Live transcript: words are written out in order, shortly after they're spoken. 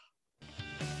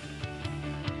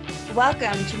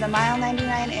Welcome to the Mile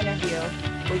 99 interview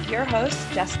with your hosts,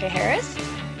 Jessica Harris,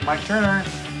 Mike Turner,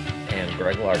 and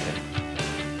Greg Larkin.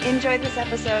 Enjoy this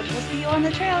episode. We'll see you on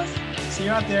the trails. See you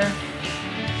out there.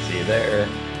 See you there.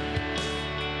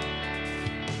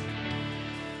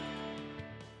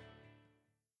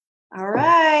 All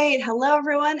right. Hello,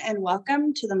 everyone, and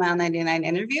welcome to the Mile 99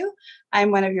 interview.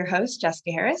 I'm one of your hosts,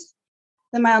 Jessica Harris.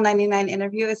 The Mile 99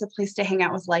 interview is a place to hang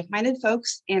out with like-minded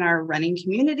folks in our running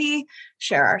community,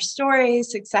 share our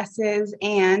stories, successes,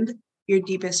 and your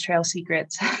deepest trail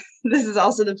secrets. This is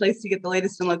also the place to get the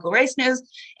latest in local race news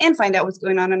and find out what's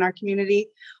going on in our community.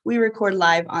 We record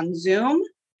live on Zoom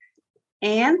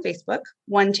and Facebook,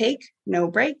 one take, no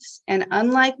breaks. And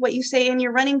unlike what you say in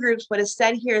your running groups, what is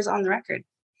said here is on the record.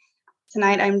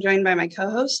 Tonight, I'm joined by my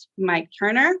co-host, Mike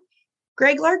Turner.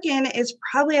 Greg Larkin is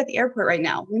probably at the airport right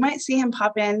now. We might see him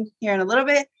pop in here in a little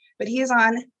bit, but he is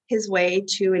on his way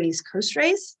to an East Coast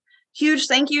race. Huge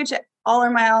thank you to all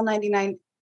our Mile 99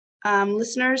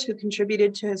 listeners who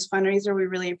contributed to his fundraiser. We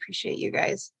really appreciate you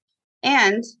guys.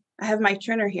 And I have Mike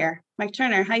Turner here. Mike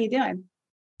Turner, how you doing?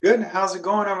 Good. How's it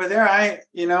going over there?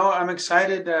 I'm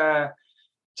excited.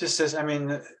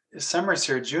 Summer's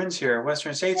here, June's here,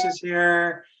 Western States is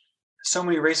here. So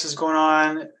many races going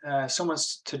on, so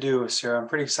much to do, Sarah. I'm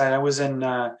pretty excited. I was in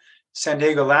San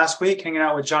Diego last week hanging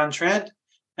out with John Trent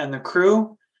and the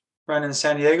crew running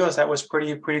San Diego. So that was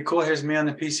pretty cool. Here's me on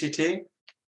the PCT.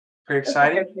 Pretty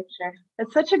exciting.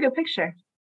 It's such a good picture.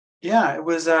 Yeah, it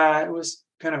was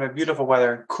kind of a beautiful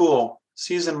weather. Cool,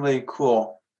 seasonably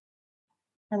cool.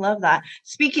 I love that.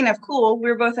 Speaking of cool, we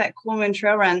were both at Coolman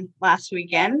Trail Run last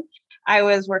weekend. I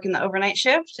was working the overnight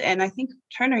shift, and I think,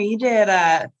 Turner, you did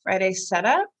a Friday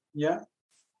setup? Yeah,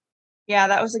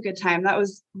 that was a good time. That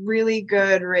was really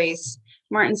good race.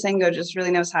 Martin Sengo just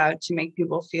really knows how to make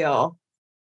people feel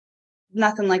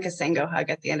nothing like a Sengo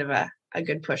hug at the end of a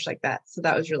good push like that. So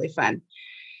that was really fun.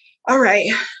 All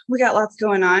right, we got lots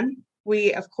going on.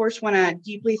 We, of course, want to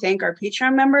deeply thank our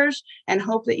Patreon members and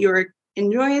hope that you're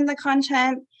enjoying the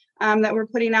content that we're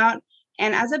putting out.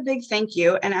 And as a big thank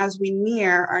you, and as we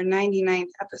near our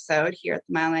 99th episode here at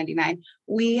the Mile 99,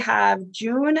 we have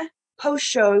June post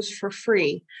shows for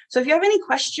free. So if you have any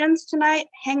questions tonight,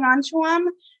 hang on to them.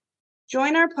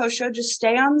 Join our post show. Just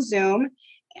stay on Zoom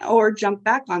or jump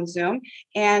back on Zoom,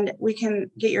 and we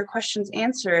can get your questions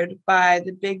answered by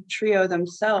the big trio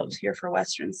themselves here for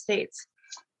Western States.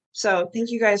 So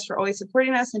thank you guys for always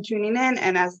supporting us and tuning in.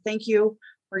 And as a thank you,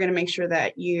 we're going to make sure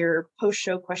that your post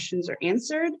show questions are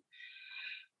answered.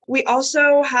 We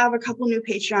also have a couple new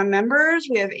Patreon members.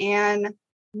 We have Anne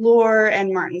Lohr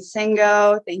and Martin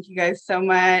Sengo. Thank you guys so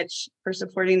much for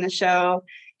supporting the show.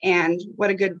 And what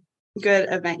a good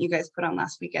event you guys put on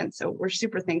last weekend. So we're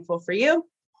super thankful for you.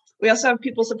 We also have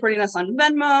people supporting us on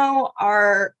Venmo.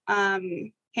 Our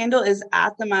handle is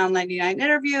at the Mile 99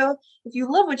 interview. If you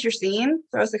love what you're seeing,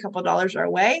 throw us a couple dollars our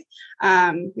way.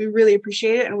 We really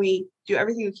appreciate it. And we do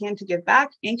everything we can to give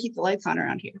back and keep the lights on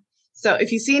around here. So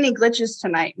if you see any glitches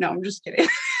tonight, no, I'm just kidding.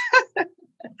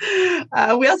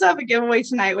 We also have a giveaway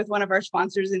tonight with one of our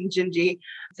sponsors in Injinji,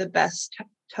 the best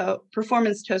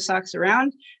performance toe socks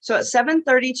around. So at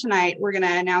 7:30 tonight, we're going to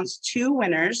announce two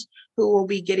winners who will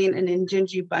be getting an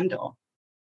Injinji bundle.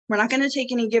 We're not going to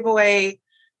take any giveaway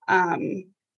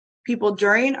people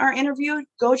during our interview.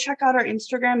 Go check out our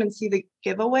Instagram and see the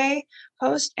giveaway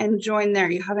post and join there.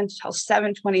 You have until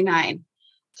 7:29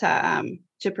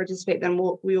 to participate, then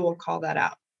we will call that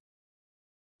out.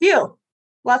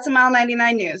 Lots of Mile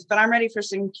 99 news, but I'm ready for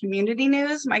some community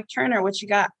news. Mike Turner, what you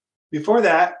got? Before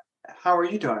that, how are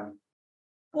you doing?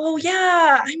 Oh,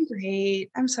 yeah, I'm great.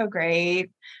 I'm so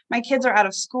great. My kids are out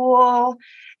of school,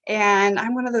 and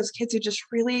I'm one of those kids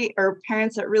who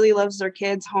parents that really loves their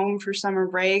kids home for summer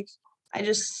break. I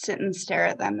just sit and stare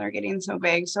at them. They're getting so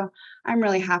big. So I'm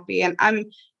really happy. And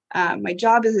my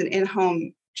job is an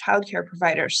in-home childcare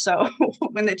provider. So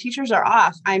when the teachers are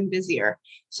off, I'm busier.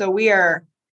 So we are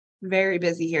very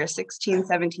busy here, 16,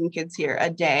 17 kids here a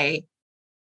day,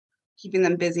 keeping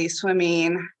them busy,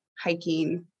 swimming,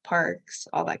 hiking, parks,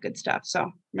 all that good stuff. So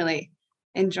I'm really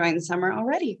enjoying the summer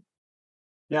already.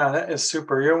 Yeah, that is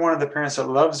super. You're one of the parents that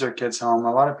loves their kids home.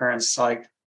 A lot of parents like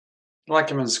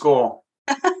them in school.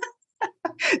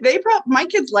 My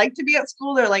kids like to be at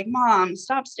school. They're like, Mom,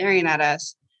 stop staring at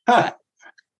us.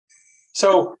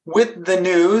 So with the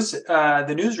news,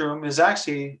 the newsroom is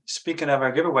actually, speaking of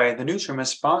our giveaway, the newsroom is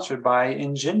sponsored by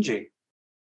Injinji.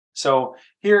 So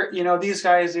here, these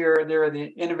guys, they're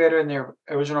the innovator in their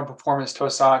original performance toe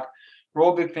sock. We're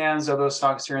all big fans of those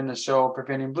socks here in the show,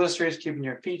 preventing blisters, keeping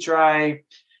your feet dry,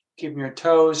 keeping your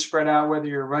toes spread out, whether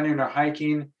you're running or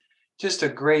hiking. just they're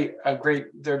great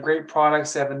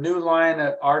products. They have a new line,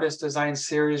 an artist design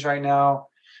series right now.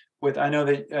 I know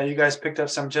that you guys picked up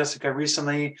some, Jessica,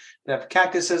 recently. They have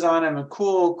cactuses on them and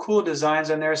cool designs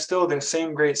in there. Still the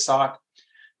same great sock.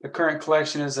 The current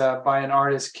collection is by an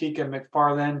artist, Kika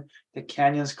McFarlane, the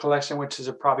Canyons collection, which is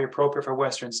probably appropriate for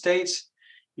Western states.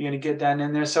 You're going to get that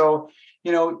in there. So,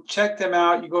 check them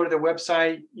out. You go to the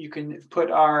website. You can put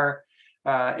our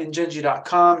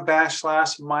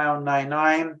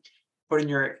ingenji.com/mile99. Put in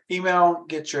your email,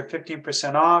 get your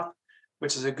 15% off,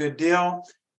 which is a good deal.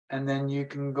 And then you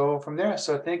can go from there.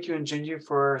 So thank you, Ingenji,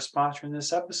 for sponsoring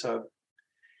this episode.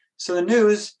 So the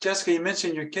news, Jessica, you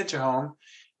mentioned your kids are home.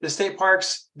 The state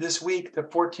parks this week, the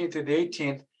 14th through the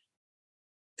 18th,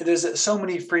 there's so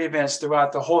many free events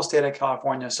throughout the whole state of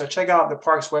California. So check out the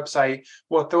park's website.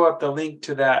 We'll throw up the link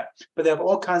to that. But they have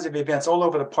all kinds of events all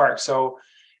over the park. So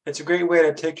it's a great way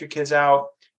to take your kids out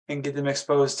and get them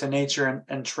exposed to nature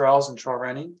and trails and trail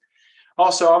running.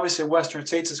 Also, obviously, Western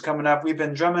States is coming up. We've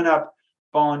been drumming up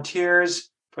volunteers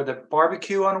for the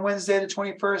barbecue on Wednesday, the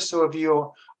 21st. So if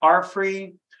you are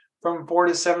free from 4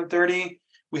 to 7:30,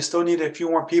 we still need a few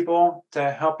more people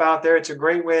to help out there. It's a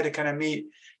great way to kind of meet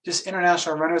just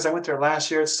international runners. I went there last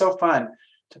year. It's so fun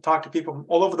to talk to people from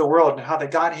all over the world and how they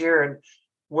got here and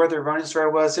where their running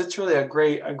story was. It's really a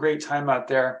great time out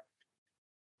there.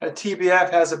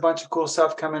 TBF has a bunch of cool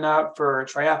stuff coming up for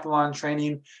triathlon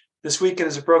training. This weekend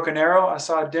is a Broken Arrow. I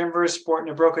saw Denver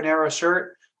sporting a Broken Arrow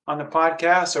shirt on the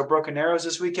podcast. So Broken Arrows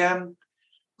this weekend.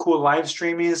 Cool live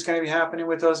streaming is going to be happening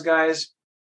with those guys.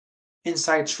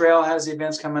 Inside Trail has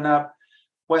events coming up.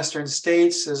 Western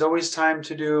States, there's always time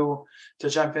to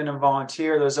jump in and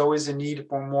volunteer. There's always a need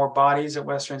for more bodies at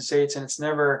Western States, and it's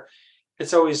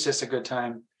always just a good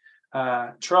time.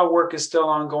 Trail work is still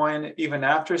ongoing even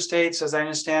after states, as I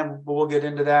understand, but we'll get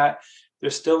into that.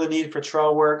 There's still a need for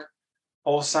trail work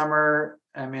all summer.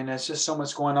 I mean, it's just so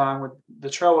much going on. With the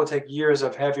trail will take years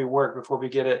of heavy work before we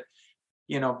get it,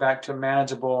 back to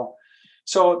manageable.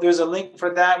 So there's a link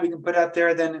for that we can put out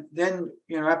there. Then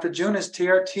after June is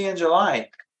TRT in July.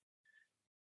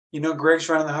 Greg's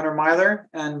running the 100-miler,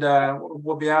 and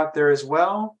we'll be out there as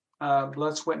well.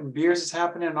 Blood, Sweat, and Beers is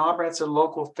happening in Auburn. It's a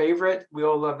local favorite. We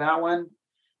all love that one.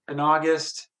 In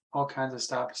August, all kinds of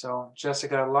stuff. So,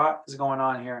 Jessica, a lot is going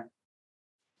on here.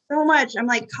 So much. I'm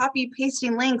like copy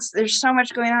pasting links. There's so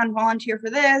much going on. Volunteer for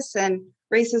this and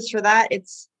races for that.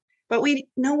 But we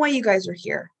know why you guys are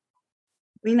here.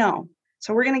 We know.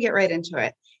 So we're going to get right into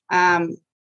it.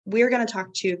 We're going to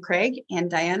talk to Craig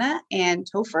and Diana and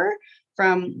Topher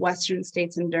from Western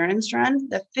States Endurance Run,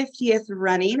 the 50th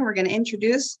running. We're going to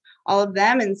introduce all of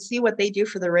them and see what they do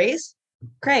for the race.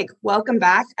 Craig, welcome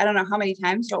back. I don't know how many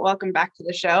times, but welcome back to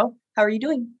the show. How are you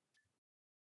doing?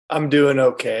 I'm doing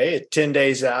okay. 10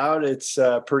 days out, it's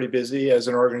pretty busy. As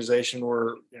an organization,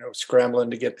 we're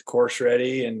scrambling to get the course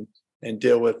ready and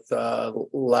deal with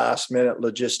last minute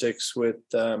logistics with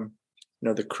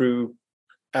the crew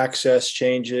access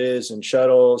changes and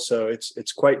shuttles. So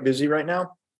it's quite busy right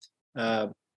now.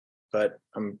 But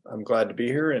I'm glad to be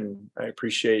here, and I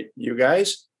appreciate you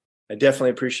guys. I definitely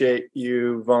appreciate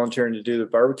you volunteering to do the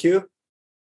barbecue.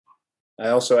 I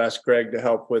also asked Greg to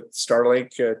help with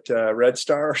Starlink at Red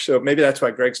Star. So maybe that's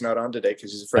why Greg's not on today,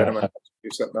 because he's afraid I'm going to do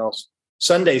something else.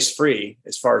 Sunday's free,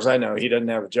 as far as I know. He doesn't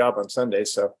have a job on Sunday.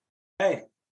 So, hey.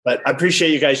 But I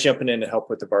appreciate you guys jumping in to help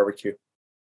with the barbecue.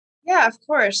 Yeah, of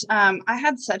course. I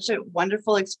had such a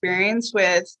wonderful experience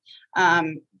with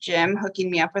Jim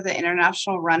hooking me up with an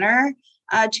international runner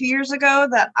 2 years ago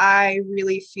that I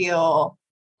really feel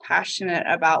passionate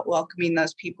about welcoming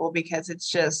those people, because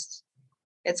it's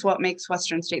what makes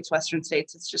Western States.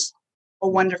 It's just a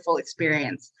wonderful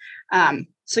experience.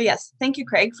 So yes, thank you,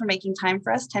 Craig, for making time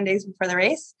for us 10 days before the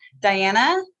race.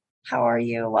 Diana, how are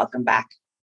you? Welcome back.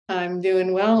 I'm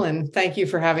doing well, and thank you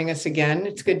for having us again.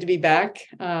 It's good to be back.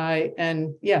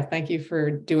 And yeah, thank you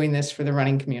for doing this for the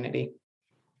running community.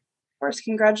 Of course,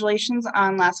 congratulations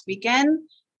on last weekend.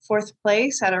 4th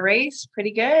place at a race. Pretty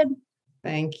good.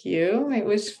 Thank you. It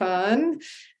was fun.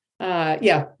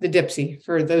 The Dipsy,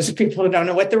 for those people who don't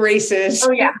know what the race is. Oh,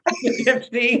 yeah. The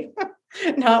Dipsy,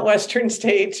 not Western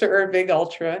States or a big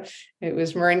ultra. It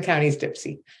was Marin County's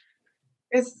Dipsy.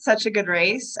 It's such a good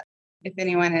race. If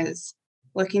anyone is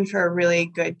looking for a really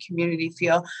good community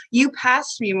feel. You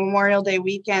passed me Memorial Day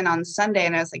weekend on Sunday,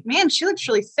 and I was like, man, she looks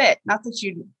really fit. Not that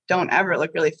you don't ever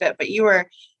look really fit, but you were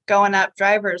going up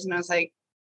drivers, and I was like,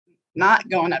 not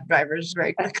going up drivers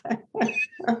very quickly. I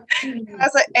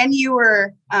was like, and you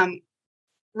were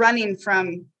running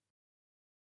from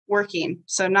working.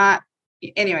 So not,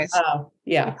 anyways. Oh,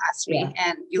 yeah. You passed me,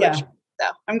 and you Yeah. looked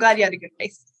though. I'm glad you had a good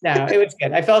race. No, it was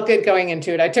good. I felt good going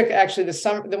into it. I took actually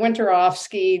the winter off,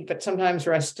 skied, but sometimes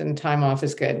rest and time off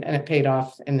is good. And it paid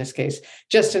off in this case,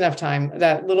 just enough time.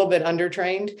 That little bit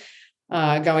undertrained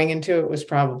going into it was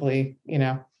probably,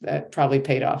 that probably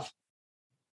paid off.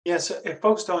 Yes. If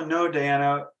folks don't know,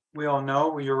 Diana, we all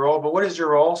know your role, but what is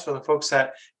your role? So the folks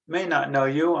that may not know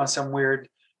you on some weird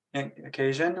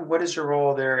occasion, what is your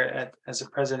role there as a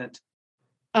president?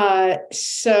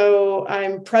 So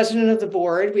I'm president of the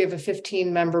board. We have a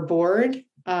 15-member board,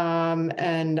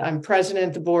 and I'm president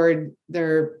of the board.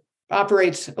 There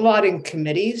operates a lot in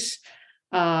committees,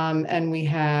 and we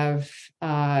have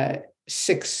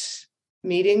 6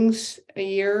 meetings a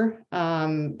year,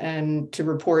 and to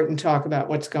report and talk about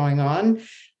what's going on,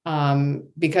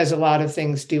 because a lot of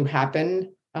things do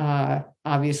happen,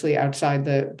 obviously outside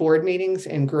the board meetings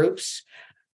in groups.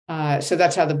 So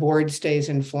that's how the board stays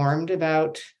informed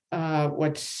about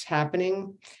what's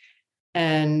happening.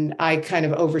 And I kind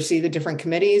of oversee the different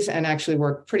committees and actually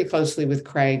work pretty closely with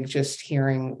Craig, just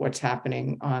hearing what's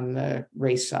happening on the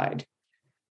race side.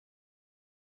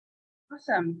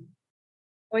 Awesome.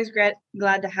 Always glad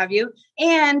to have you.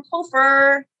 And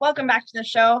Topher, welcome back to the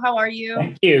show. How are you?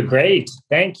 Thank you. Great.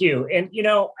 Thank you. And,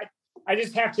 I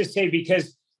just have to say,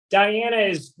 because Diana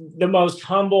is the most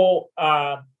humble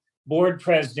board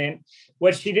president.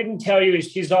 What she didn't tell you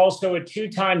is she's also a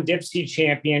 2-time Dipsy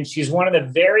champion. She's one of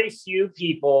the very few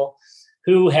people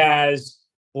who has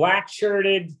black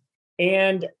shirted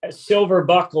and silver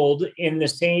buckled in the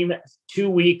same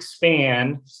 2-week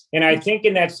span. And I think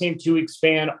in that same 2-week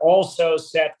span also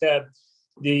set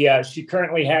she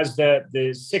currently has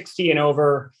the 60 and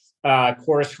over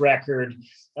course record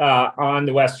on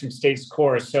the Western States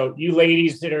course. So you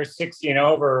ladies that are 60 and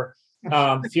over,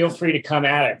 feel free to come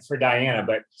at it for Diana,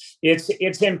 but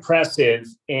it's impressive,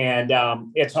 and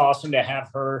it's awesome to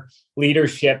have her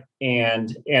leadership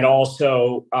and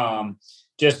also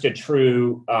just a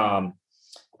true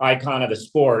icon of the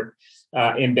sport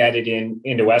embedded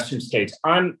into Western States.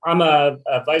 I'm a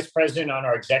vice president on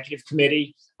our executive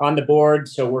committee on the board,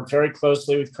 so work very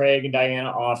closely with Craig and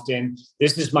Diana often.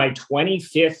 This is my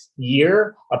 25th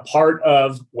year a part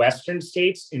of Western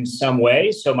States in some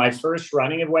way. So my first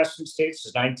running of Western States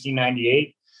was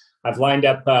 1998. I've lined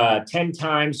up 10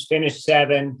 times, finished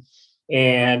 7,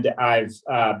 and I've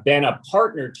been a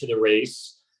partner to the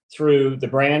race through the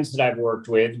brands that I've worked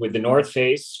with the North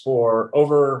Face for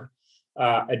over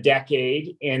a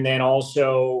decade, and then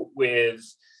also with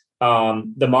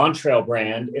the Montrail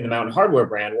brand and the Mountain Hardwear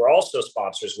brand were also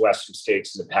sponsors of Western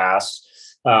States in the past,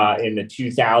 in the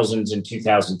 2000s and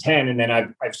 2010. And then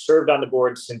I've served on the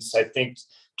board since I think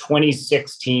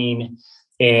 2016.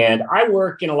 And I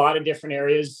work in a lot of different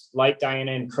areas like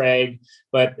Diana and Craig,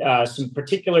 but some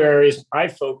particular areas I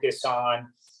focus on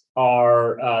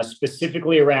are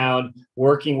specifically around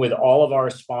working with all of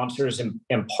our sponsors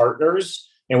and partners.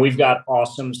 And we've got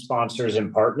awesome sponsors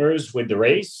and partners with the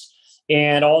race.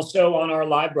 And also on our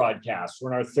live broadcast.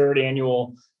 We're in our 3rd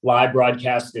annual live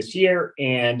broadcast this year.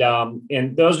 And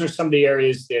those are some of the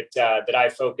areas that I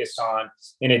focus on,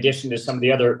 in addition to some of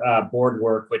the other board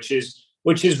work, which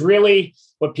is really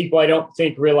what people I don't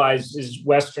think realize is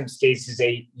Western States is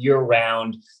a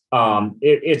year-round.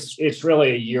 It's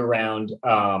really a year-round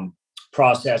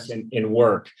process and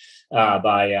work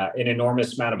by an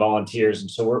enormous amount of volunteers. And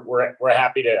so I'm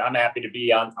happy to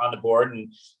be on the board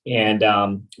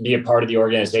and be a part of the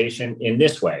organization in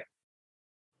this way.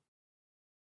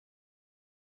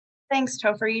 Thanks,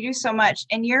 Topher. You do so much.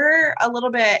 And you're a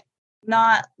little bit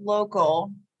not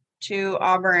local to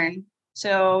Auburn.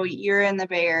 So you're in the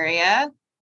Bay Area.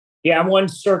 Yeah, I'm 1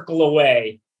 circle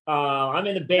away. I'm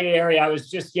in the Bay Area. I was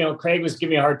just, Craig was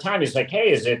giving me a hard time. He's like,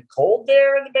 hey, is it cold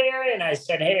there in the Bay Area? And I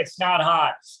said, hey, it's not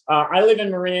hot. I live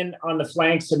in Marin on the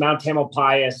flanks of Mount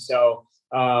Tamalpais. So,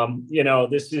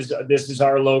 this is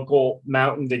our local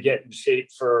mountain to get in shape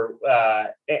for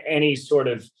any sort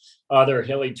of other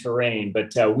hilly terrain.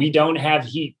 But we don't have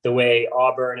heat the way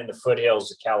Auburn and the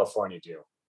foothills of California do.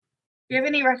 Do you have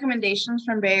any recommendations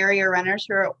from Bay Area runners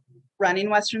who are running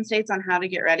Western States on how to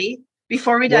get ready?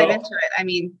 Before we dive into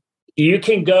it, you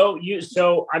can go. In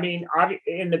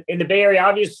the Bay Area,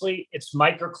 obviously, it's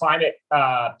microclimate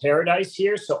paradise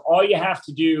here. So all you have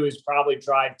to do is probably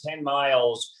drive 10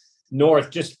 miles north,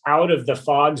 just out of the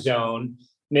fog zone.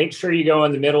 Make sure you go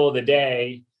in the middle of the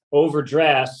day,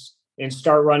 overdress, and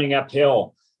start running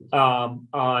uphill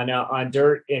on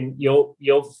dirt, and you'll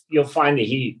find the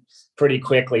heat pretty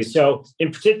quickly. So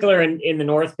in particular, in the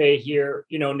North Bay here,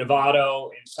 Novato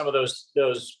and some of those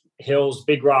hills,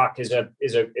 Big Rock is a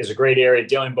great area.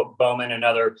 Dylan Bowman,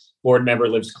 another board member,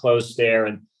 lives close there,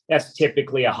 and that's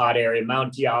typically a hot area.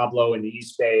 Mount Diablo in the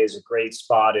East Bay is a great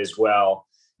spot as well.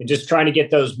 And just trying to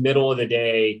get those middle of the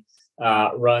day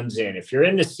runs in. If you're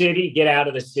in the city, get out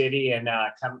of the city and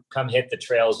come hit the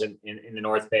trails in the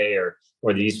North Bay or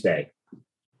the East Bay.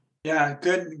 Yeah,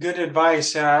 good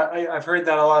advice. I've heard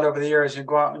that a lot over the years. You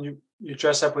go out and you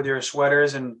dress up with your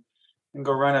sweaters and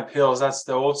go run up hills. That's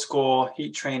the old school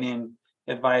heat training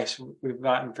advice we've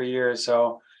gotten for years.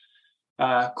 So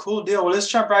cool deal. Well, let's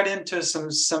jump right into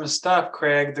some stuff,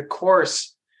 Craig. The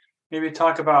course, maybe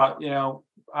talk about,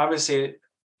 obviously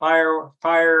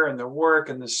fire and the work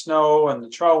and the snow and the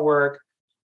trail work.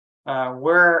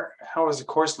 How is the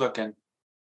course looking?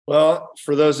 Well,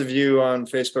 for those of you on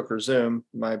Facebook or Zoom,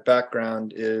 my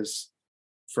background is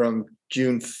from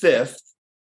June 5th.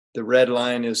 The red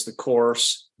line is the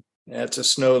course. It's a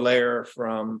snow layer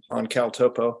on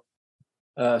CalTopo.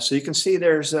 So you can see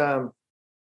there's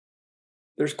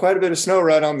quite a bit of snow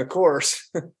right on the course.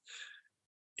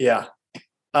 Yeah.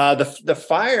 The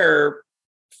fire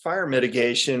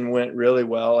mitigation went really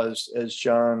well, as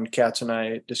John Katz and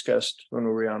I discussed when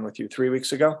we were on with you 3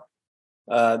 weeks ago.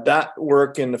 That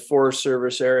work in the Forest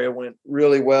Service area went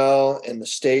really well. In the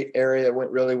state area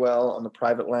went really well. On the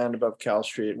private land above Cal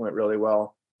Street went really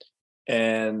well.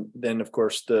 And then, of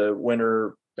course, the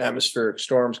winter atmospheric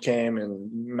storms came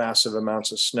and massive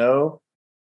amounts of snow.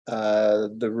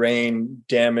 The rain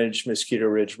damaged Mosquito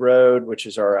Ridge Road, which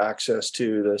is our access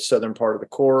to the southern part of the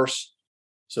course.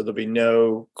 So there'll be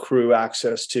no crew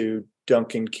access to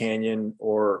Duncan Canyon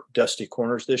or Dusty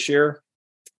Corners this year.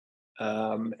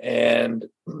 And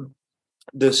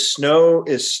the snow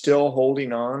is still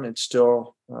holding on. It's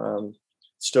still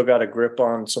got a grip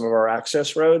on some of our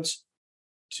access roads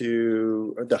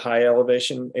to the high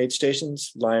elevation aid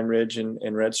stations, Lion Ridge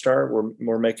and Red Star.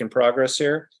 We're making progress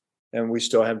here, and we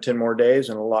still have 10 more days,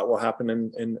 and a lot will happen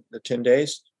in the 10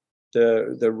 days.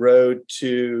 The road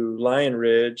to Lion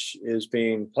Ridge is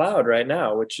being plowed right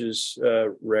now, which is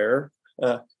rare.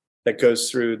 That goes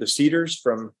through the Cedars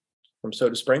from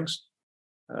Soda Springs.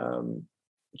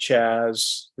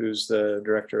 Chaz, who's the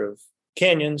director of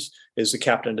Canyons, is the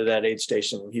captain to that aid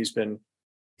station. He's been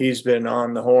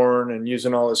on the horn and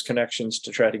using all his connections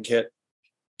to try to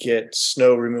get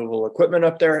snow removal equipment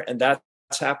up there, and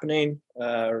that's happening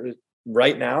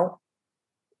right now.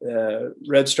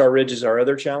 Red Star Ridge is our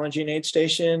other challenging aid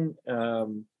station,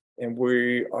 and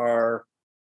we are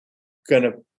going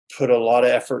to put a lot of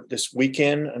effort this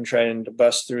weekend on trying to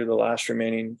bust through the last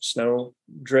remaining snow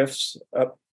drifts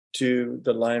up to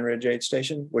the Lion Ridge aid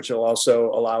station, which will also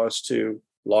allow us to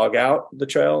log out the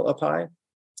trail up high.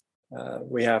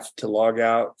 We have to log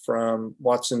out from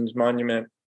Watson's Monument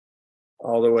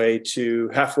all the way to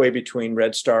halfway between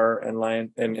Red Star and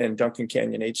Lion and Duncan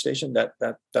Canyon aid station.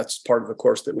 That's part of the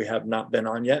course that we have not been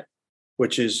on yet,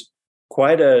 which is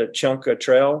quite a chunk of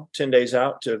trail, 10 days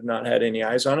out to have not had any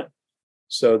eyes on it.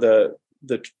 So the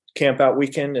camp out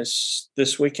weekend is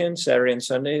this weekend, Saturday and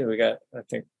Sunday. We got, I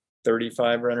think,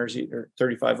 35 runners or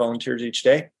 35 volunteers each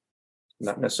day.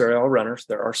 Not necessarily all runners.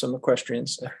 There are some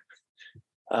equestrians.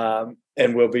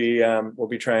 And we'll be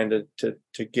trying to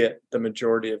get the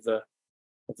majority of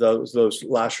those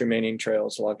last remaining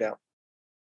trails logged out.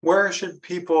 Where should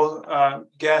people,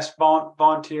 guests,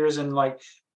 volunteers, and like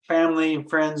family and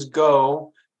friends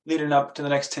go leading up to the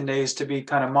next 10 days to be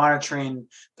kind of monitoring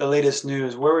the latest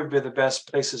news? Where would be the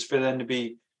best places for them to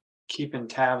be keeping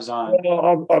tabs on?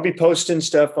 Well, I'll be posting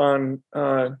stuff on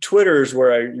Twitter's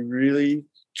where I really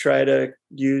try to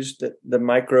use the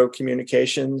micro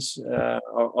communications,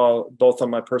 both on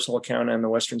my personal account and the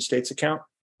Western States account.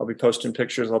 I'll be posting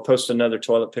pictures. I'll post another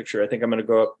toilet picture. I think I'm going to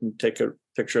go up and take a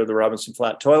picture of the Robinson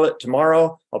Flat toilet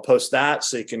tomorrow. I'll post that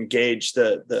so you can gauge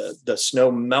the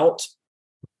snow melt.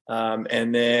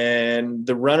 And then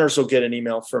the runners will get an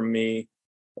email from me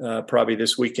probably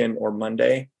this weekend or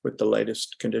Monday with the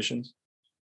latest conditions.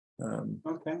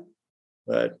 Okay.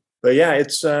 But yeah,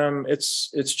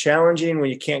 it's challenging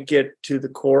when you can't get to the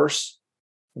course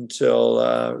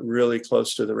until really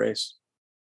close to the race.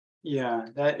 Yeah,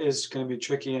 that is going to be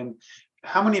tricky. And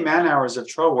how many man hours of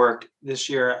trail work this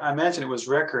year? I imagine it was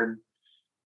record.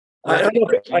 I don't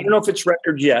know if it's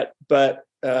record yet, but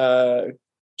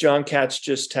John Katz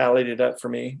just tallied it up for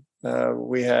me.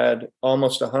 We had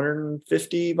almost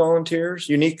 150 volunteers,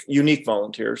 unique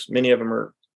volunteers. Many of them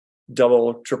are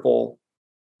double, triple,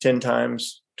 10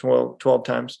 times, 12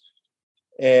 times.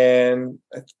 And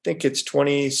I think it's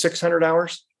 2,600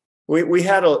 hours. We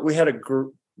had a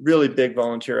really big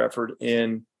volunteer effort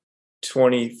in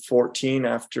 2014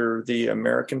 after the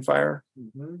American fire.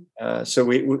 Mm-hmm.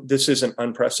 So this isn't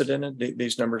unprecedented.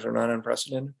 These numbers are not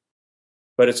unprecedented,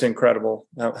 but it's incredible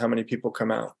how many people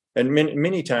come out. And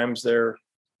many times they're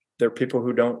people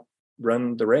who don't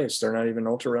run the race. They're not even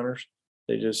ultra runners.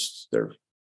 They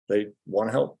want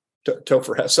to help.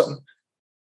 Topher has something.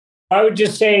 I would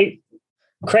just say,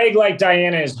 Craig, like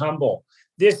Diana, is humble.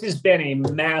 This has been a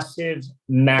massive,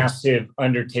 massive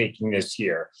undertaking this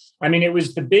year. I mean, it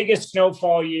was the biggest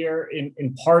snowfall year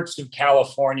in parts of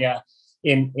California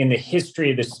in the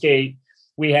history of the state.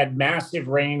 We had massive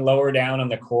rain lower down on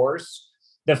the course.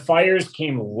 The fires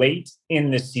came late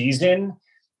in the season,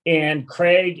 and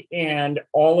Craig and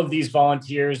all of these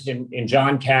volunteers and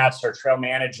John Katz, our trail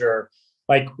manager,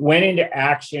 went into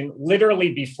action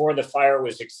literally before the fire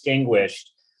was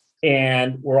extinguished.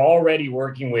 And we're already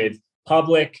working with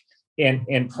public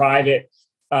and private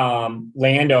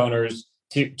landowners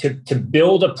to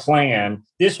build a plan.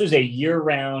 This was a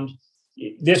year-round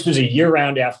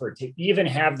effort to even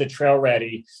have the trail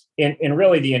ready, and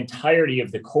really the entirety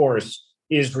of the course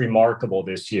is remarkable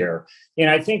this year. And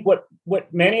I think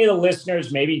what many of the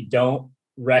listeners maybe don't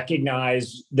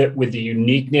recognize, that with the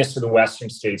uniqueness of the Western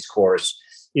States course,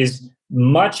 is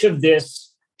much of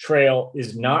this trail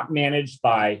is not managed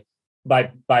by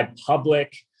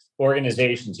public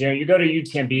organizations. You go to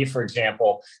UTMB, for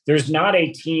example, there's not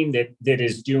a team that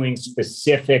is doing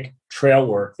specific trail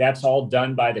work. That's all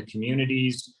done by the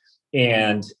communities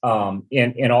and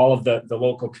in all of the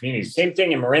local communities. Same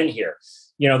thing in Marin here.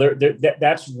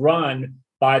 That's run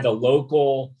by the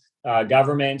local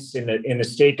governments, in the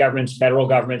state governments, federal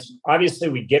governments. Obviously,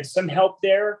 we get some help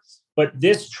there, but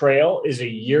this trail is a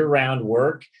year-round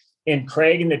work. And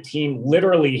Craig and the team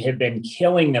literally have been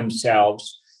killing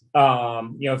themselves.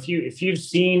 If you've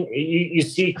seen, you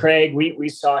see Craig, we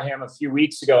saw him a few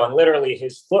weeks ago, and literally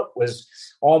his foot was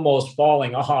almost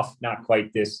falling off. Not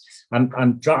quite this.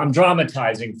 I'm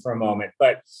dramatizing for a moment,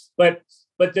 but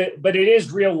it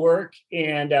is real work.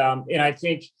 And I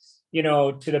think,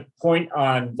 to the point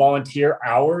on volunteer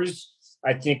hours,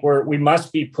 I think we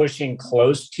must be pushing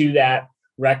close to that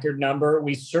record number.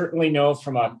 We certainly know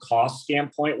from a cost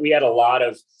standpoint, we had a lot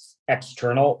of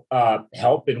external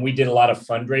help, and we did a lot of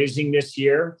fundraising this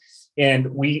year, and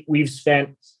we've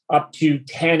spent up to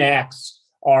 10x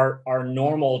our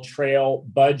normal trail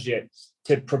budget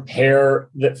to prepare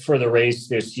for the race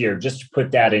this year, just to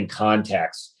put that in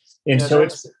context. And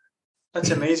that's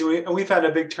amazing. We've had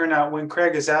a big turnout when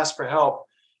Craig has asked for help.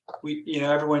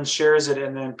 Everyone shares it,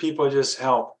 and then people just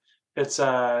help. It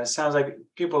sounds like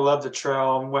people love the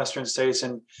trail in Western States,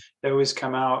 and they always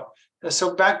come out.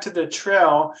 So back to the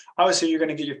trail, obviously you're going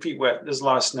to get your feet wet. There's a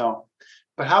lot of snow.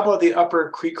 But how about the upper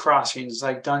creek crossings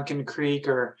like Duncan Creek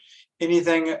or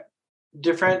anything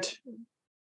different?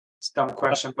 It's a dumb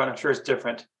question, but I'm sure it's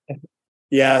different.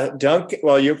 Yeah,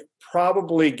 well, you'll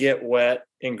probably get wet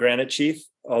in Granite Chief,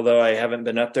 although I haven't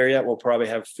been up there yet. We'll probably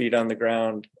have feet on the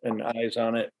ground and eyes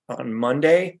on it on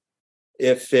Monday.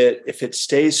 If it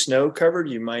stays snow covered,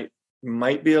 you might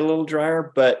be a little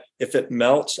drier, but if it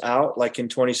melts out, like in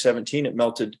 2017, it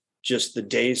melted just the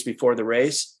days before the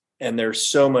race, and there's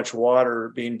so much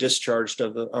water being discharged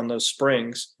on those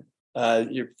springs, I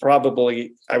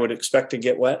would expect to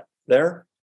get wet there.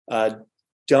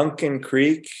 Duncan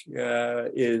Creek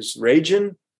is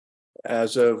raging.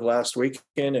 As of last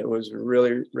weekend, it was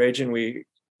really raging. We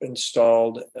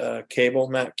installed a cable.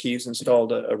 Matt Keys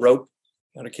installed a rope,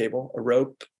 not a cable, a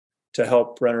rope, to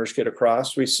help runners get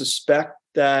across. We expect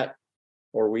that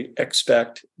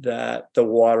the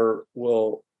water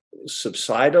will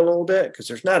subside a little bit, because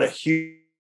there's not a huge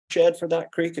shed for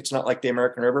that creek. It's not like the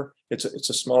American River. It's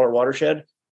a smaller watershed,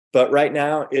 but right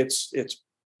now it's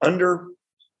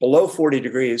below 40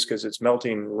 degrees because it's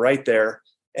melting right there,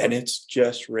 and it's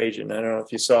just raging. I don't know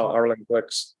if you saw Arlen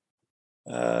Glick's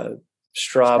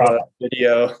Strava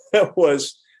video.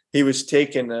 He was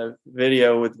taking a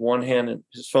video with one hand, and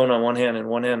his phone on one hand and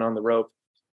one hand on the rope.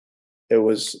 It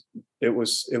was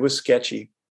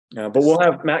sketchy. But we'll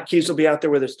have Matt Keys will be out there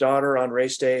with his daughter on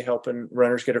race day, helping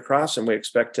runners get across, and we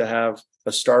expect to have a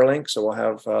Starlink, so we'll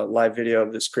have a live video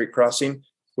of this creek crossing,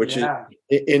 which is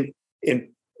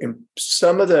in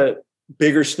some of the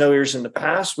bigger snow years in the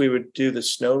past, we would do the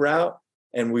snow route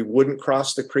and we wouldn't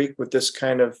cross the creek with this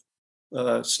kind of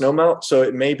snow melt. So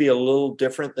it may be a little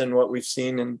different than what we've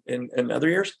seen in other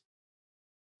years.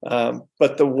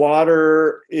 But the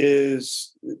water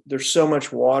there's so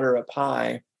much water up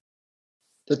high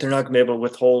that they're not going to be able to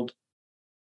withhold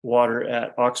water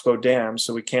at Oxbow Dam.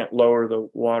 So we can't lower the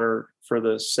water for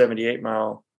the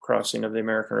 78-mile crossing of the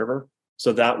American River.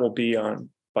 So that will be on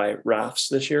by rafts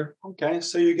this year. Okay.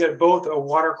 So you get both a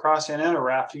water crossing and a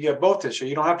raft. You get both this year.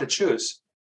 You don't have to choose.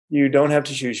 You don't have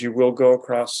to choose. You will go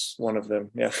across one of them.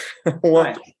 Yeah.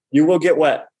 Right. You will get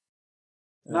wet.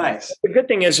 Nice. The good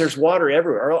thing is there's water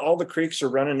everywhere. All the creeks are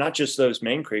running, not just those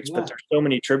main creeks, Yeah. but there's so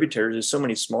many tributaries. There's so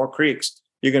many small creeks.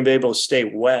 You're going to be able to stay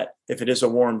wet. If it is a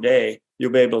warm day,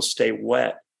 you'll be able to stay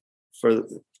wet for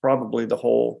probably the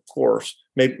whole course.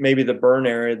 Maybe the burn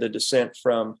area, the descent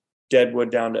from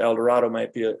Deadwood down to El Dorado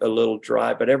might be a little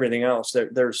dry, but everything else,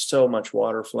 there's so much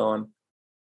water flowing.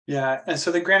 Yeah. And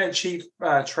so the Granite Chief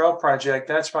Trail Project,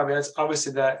 that's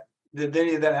obviously that. Did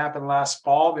any of that happen last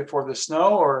fall before the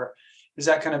snow, or has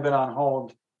that kind of been on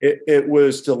hold? It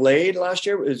was delayed last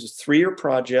year. It was a 3-year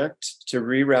project to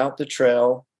reroute the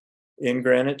trail in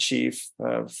Granite Chief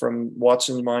from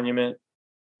Watson Monument,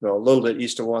 well, a little bit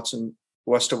east of Watson,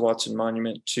 west of Watson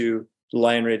Monument to the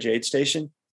Lion Ridge Aid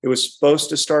Station. It was supposed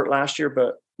to start last year,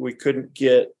 but we couldn't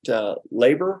get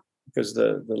labor because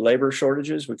the labor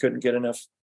shortages. We couldn't get enough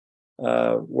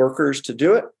workers to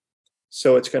do it.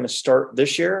 So it's going to start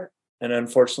this year. And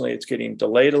unfortunately, it's getting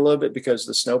delayed a little bit because of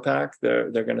the snowpack. They're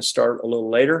going to start a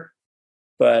little later.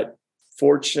 But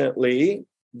fortunately,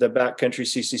 the Backcountry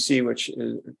CCC, which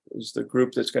is the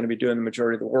group that's going to be doing the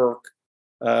majority of the work,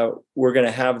 we're going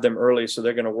to have them early. So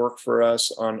they're going to work for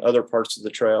us on other parts of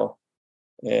the trail.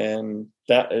 And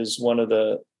that is one of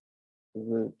the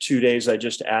 2 days I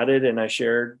just added. And I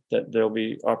shared that there'll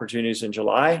be opportunities in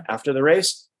July after the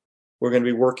race. We're going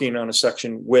to be working on a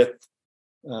section with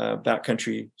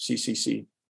Backcountry CCC,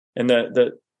 and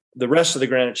the rest of the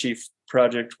Granite Chief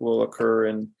project will occur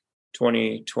in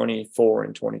 2024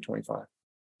 and 2025.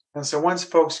 And so once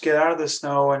folks get out of the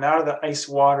snow and out of the ice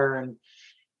water and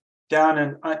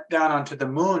down onto the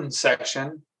moon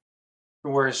section,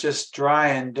 where it's just dry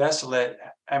and desolate.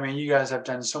 I mean, you guys have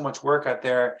done so much work out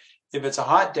there. If it's a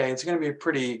hot day, it's going to be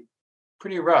pretty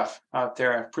rough out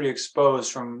there, pretty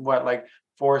exposed from like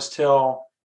Forest Hill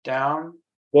down.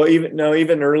 Well,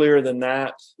 even earlier than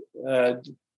that,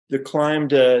 the climb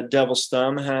to Devil's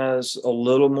Thumb has a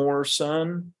little more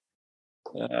sun,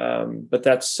 but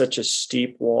that's such a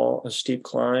steep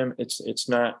climb. It's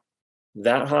not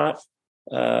that hot.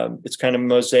 It's kind of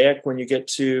mosaic when you get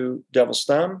to Devil's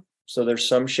Thumb, so there's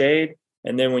some shade,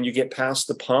 and then when you get past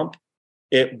the pump,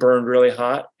 it burned really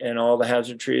hot, and all the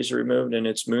hazard trees are removed, and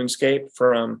it's moonscape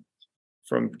from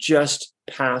just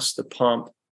past the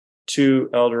pump to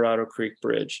El Dorado Creek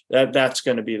Bridge. That's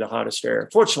going to be the hottest area.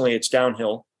 Fortunately, it's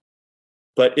downhill,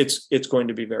 but it's going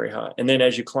to be very hot. And then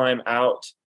as you climb out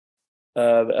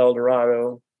of El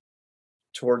Dorado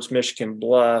towards Michigan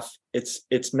Bluff,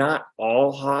 it's not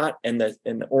all hot, and the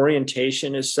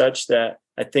orientation is such that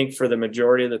I think for the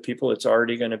majority of the people, it's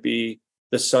already going to be,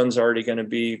 the sun's already going to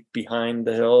be behind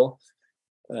the hill.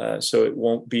 So it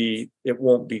won't be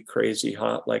crazy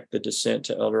hot like the descent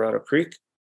to El Dorado Creek.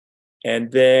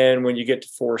 And then when you get to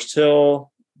Forest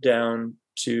Hill down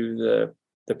to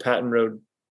the Patton Road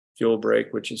fuel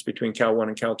break, which is between Cal 1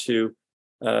 and Cal 2,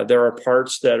 there are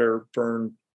parts that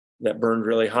burned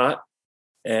really hot,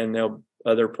 and there'll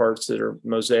other parts that are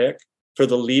mosaic. For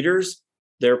the leaders,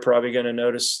 they're probably going to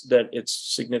notice that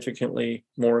it's significantly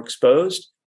more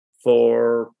exposed.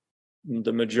 For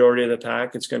the majority of the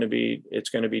pack, it's going to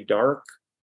be dark,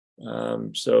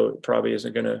 so it probably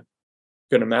isn't going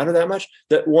to matter that much.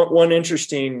 That one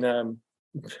interesting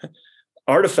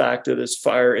artifact of this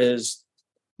fire is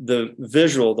the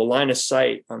visual, the line of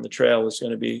sight on the trail is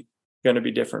going to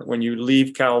be different. When you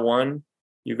leave Cal 1,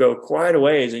 you go quite a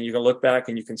ways and you can look back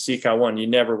and you can see Cal 1. You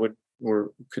never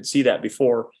could see that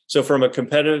before. So from a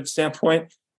competitive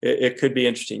standpoint, it could be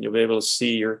interesting. You'll be able to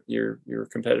see your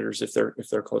competitors if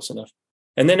they're close enough.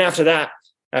 And then after that,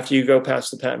 after you go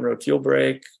past the Patton Road fuel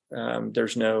break,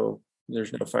 there's no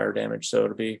fire damage. So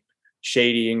it'll be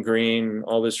shady and green,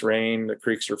 all this rain, the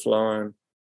creeks are flowing.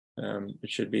 It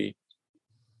should be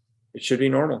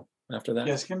normal after that.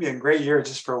 Yeah, it's going to be a great year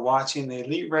just for watching the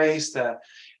elite race,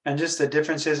 and just the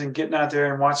differences and getting out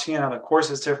there and watching how the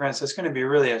course is different. So it's going to be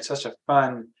really such a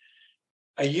fun,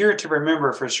 a year to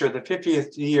remember for sure. The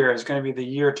 50th year is going to be the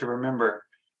year to remember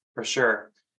for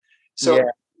sure. So Yeah.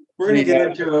 we're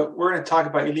going to talk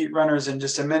about elite runners in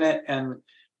just a minute and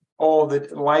all the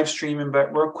live streaming,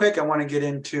 but real quick, I want to get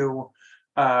into,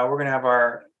 we're going to have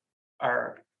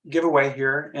our giveaway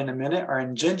here in a minute, our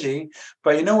Injinji.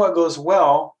 But you know what goes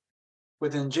well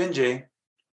with Injinji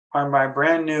are my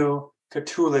brand new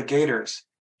Catula Gators.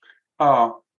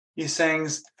 Oh, these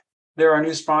things, they're our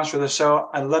new sponsor of the show.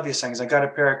 I love these things. I got a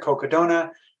pair of Cocodona,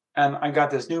 and I got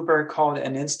this new bird called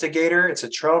an Instigator. It's a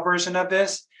trail version of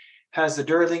this. Has the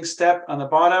DuraLink step on the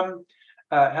bottom.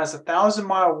 Has a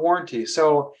 1,000-mile warranty.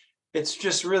 So it's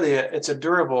just really it's a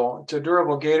durable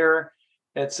gator.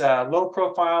 It's low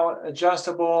profile,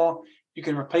 adjustable. You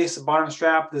can replace the bottom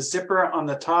strap. The zipper on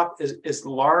the top is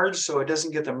large, so it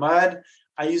doesn't get the mud.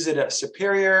 I use it at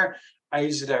Superior. I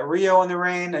use it at Rio in the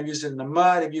rain. I've used it in the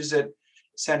mud. I've used it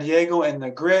San Diego in the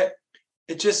grit.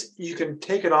 It just, you can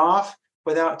take it off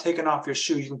without taking off your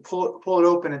shoe. You can pull it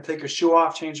open and take your shoe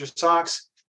off, change your socks.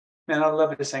 Man, I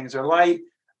love these things. They're light,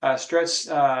 stretch,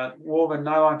 woven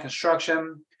nylon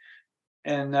construction,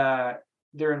 and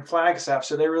they're in Flagstaff,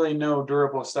 so they really know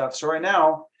durable stuff. So right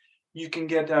now, you can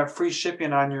get free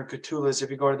shipping on your Katulas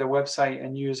if you go to the website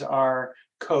and use our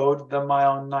code,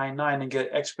 TheMile99, and get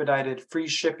expedited free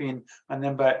shipping on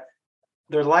them. But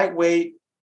they're lightweight.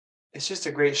 It's just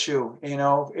a great shoe. You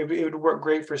know, it would work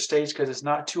great for stage because it's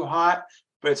not too hot,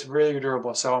 but it's really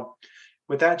durable. So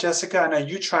with that, Jessica, I know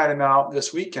you tried them out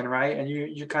this weekend, right? And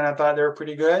you kind of thought they were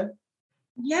pretty good.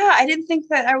 Yeah, I didn't think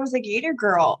that I was a Gator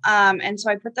girl. And so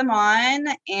I put them on,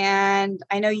 and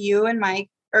I know you and Mike,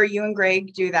 or you and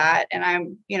Greg, do that. And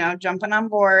I'm, jumping on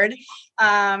board,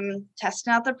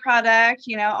 testing out the product,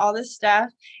 all this stuff.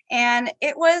 And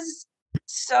it was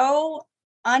so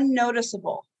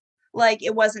unnoticeable. Like,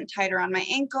 it wasn't tighter on my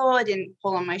ankle. I didn't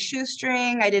pull on my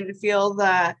shoestring. I didn't feel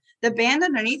the band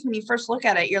underneath. When you first look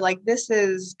at it, you're like,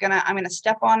 I'm going to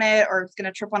step on it, or it's going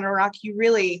to trip on a rock. You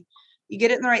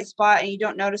get it in the right spot and you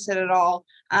don't notice it at all.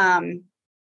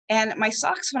 And my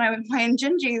socks, when I went playing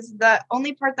Gingies, the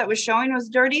only part that was showing was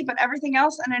dirty, but everything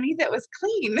else underneath it was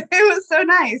clean. It was so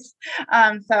nice.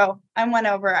 So I went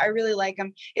over. I really like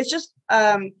them. It's just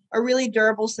a really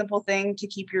durable, simple thing to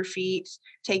keep your feet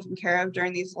taken care of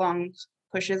during these long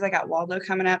pushes. I got Waldo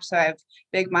coming up, so I have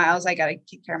big miles. I got to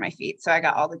take care of my feet. So I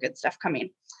got all the good stuff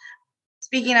coming.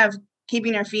 Speaking of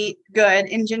keeping your feet good,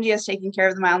 Injinji has taken care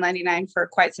of the Mile 99 for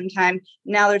quite some time.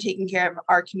 Now they're taking care of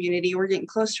our community. We're getting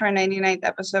close to our 99th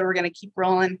episode. We're going to keep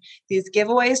rolling these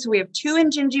giveaways. So we have 2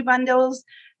 Injinji bundles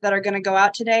that are going to go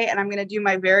out today, and I'm going to do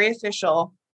my very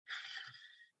official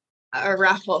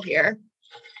raffle here.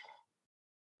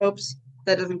 Oops,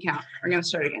 that doesn't count. We're going to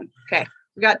start again. Okay,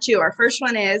 we got 2. Our first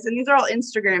one is, and these are all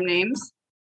Instagram names.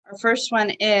 Our first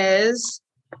one is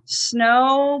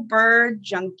Snowbird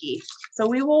Junkie. So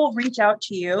we will reach out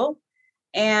to you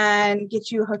and get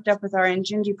you hooked up with our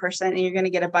Injinji person, and you're going to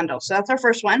get a bundle. So that's our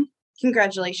first one.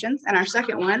 Congratulations. And our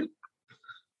second one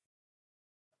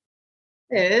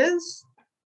is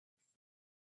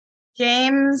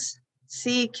James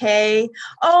CK.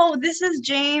 Oh, this is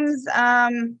James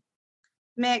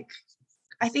Mick.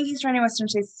 I think he's running Western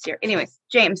States this year. Anyways,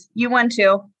 James, you won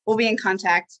too. We'll be in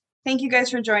contact. Thank you guys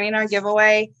for joining our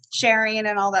giveaway, sharing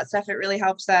and all that stuff. It really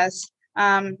helps us.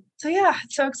 So yeah,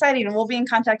 it's so exciting. And we'll be in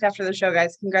contact after the show,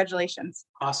 guys. Congratulations.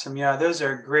 Awesome. Yeah, those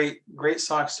are great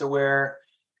socks to wear.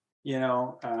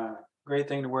 Great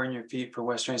thing to wear in your feet for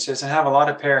Western States, and have a lot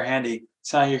of pair handy.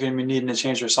 It's not like you're going to be needing to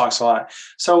change your socks a lot.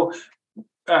 So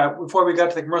before we got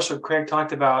to the commercial, Craig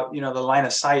talked about, the line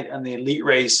of sight and the elite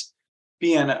race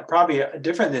being probably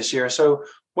different this year. So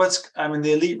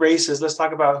the elite races, let's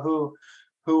talk about who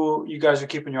you guys are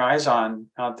keeping your eyes on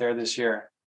out there this year.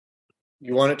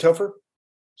 You want it, Topher?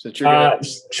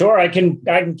 Sure, I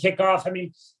can kick off. I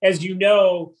mean, as you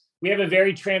know, we have a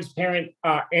very transparent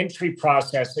entry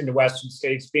process into Western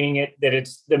States, being that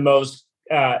it's the most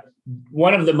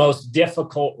one of the most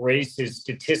difficult races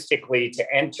statistically to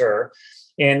enter,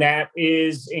 and that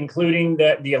is including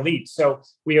the elite. So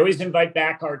we always invite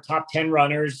back our top 10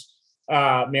 runners,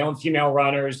 male and female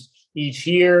runners each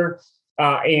year.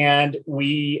 And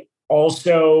we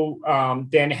also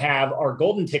then have our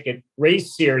Golden Ticket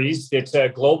race series. That's a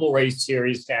global race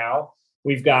series now.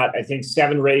 We've got, I think,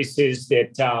 7 races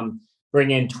that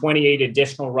bring in 28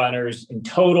 additional runners in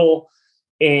total.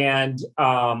 And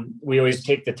we always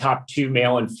take the top 2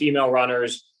 male and female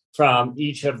runners from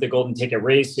each of the Golden Ticket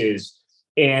races.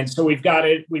 And so we've got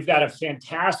a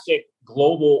fantastic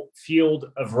global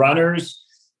field of runners.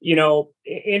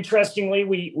 Interestingly,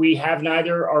 we have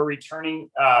neither our returning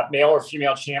male or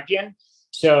female champion.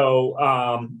 So,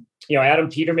 Adam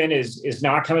Peterman is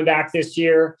not coming back this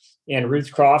year, and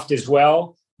Ruth Croft as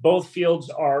well. Both fields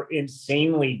are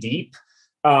insanely deep.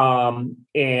 So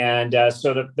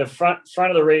the front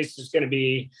of the race is going to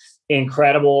be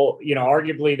incredible.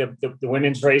 Arguably the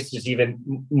women's race is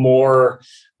even more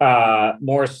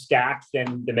stacked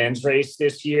than the men's race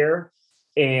this year.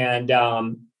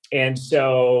 And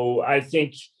so I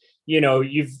think,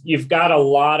 you've got a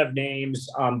lot of names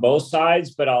on both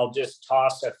sides, but I'll just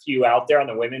toss a few out there on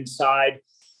the women's side.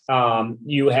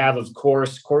 You have, of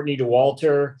course, Courtney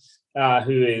Dauwalter,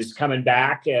 who is coming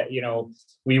back.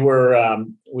 We were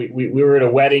at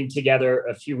a wedding together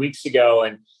a few weeks ago,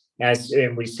 and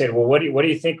we said, well, what do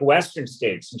you think of Western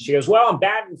States? And she goes, well, I'm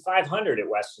batting 500 at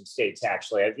Western States.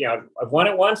 Actually, I've won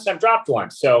it once, and I've dropped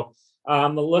once. So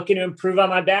I'm looking to improve on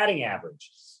my batting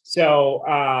average. So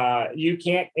you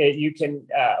can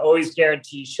always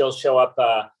guarantee she'll show up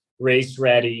race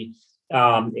ready.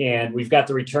 And we've got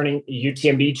the returning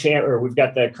UTMB champ, or we've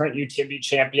got the current UTMB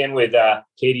champion with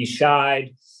Katie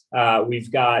Scheid.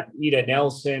 We've got Ida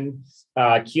Nelson,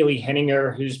 Keely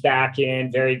Henninger, who's back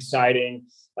in, very exciting.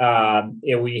 And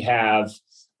we have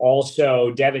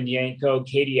also Devin Yanko,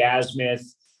 Katie Asmuth,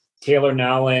 Taylor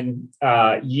Nowlin,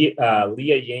 Leah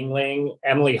Yingling,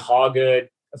 Emily Hawgood,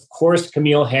 of course,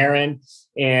 Camille Herron,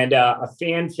 and a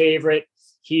fan favorite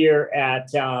here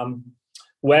at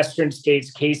Western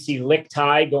States, Casey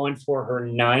Lichtai, going for her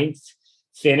ninth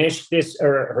finish this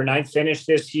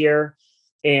year.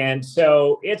 And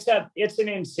so it's an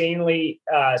insanely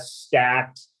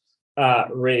stacked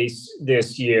race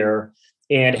this year.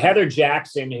 And Heather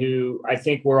Jackson, who I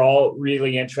think we're all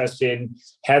really interested in,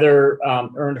 Heather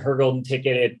earned her golden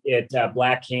ticket at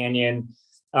Black Canyon.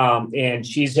 And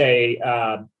she's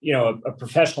a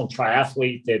professional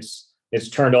triathlete that's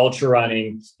turned ultra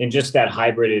running, and just that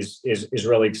hybrid is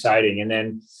really exciting. And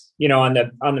then, on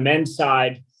the men's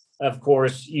side, of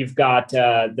course, you've got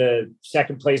the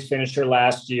second place finisher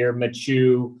last year,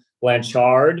 Mathieu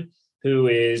Blanchard, who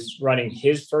is running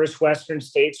his first Western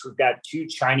States. We've got two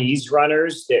Chinese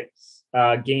runners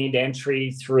that gained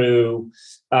entry through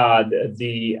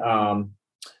the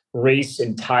race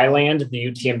in Thailand, the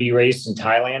UTMB race in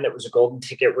Thailand. That was a golden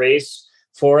ticket race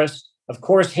for us. Of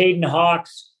course, Hayden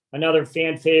Hawks, another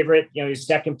fan favorite. He's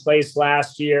second place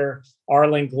last year.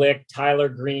 Arlen Glick, Tyler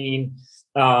Green,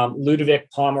 Ludovic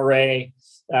Pomeray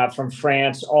from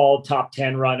France, all top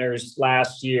 10 runners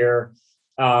last year.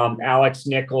 Alex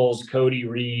Nichols, Cody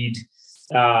Reed,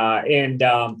 and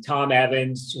Tom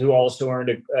Evans, who also earned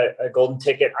a golden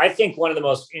ticket. I think one of the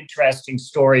most interesting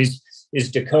stories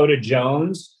is Dakota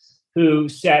Jones, who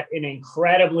set an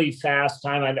incredibly fast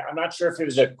time. I'm not sure if it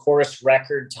was a course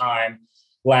record time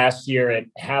last year at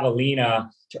Javelina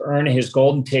to earn his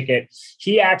golden ticket.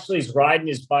 He actually is riding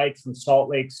his bike from Salt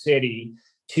Lake City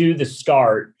to the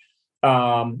start.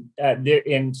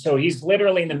 And so he's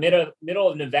literally in the middle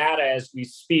of Nevada as we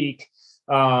speak,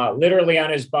 literally on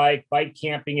his bike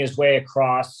camping his way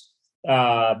across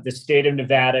the state of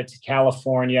Nevada to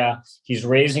California. He's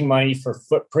raising money for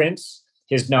Footprints,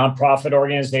 his nonprofit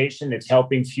organization that's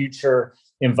helping future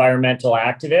environmental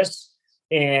activists.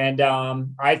 And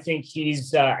I think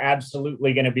he's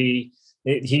absolutely going to be,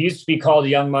 he used to be called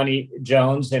Young Money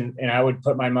Jones, and I would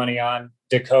put my money on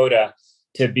Dakota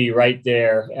to be right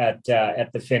there at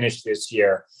the finish this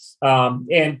year.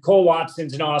 And Cole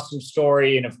Watson's an awesome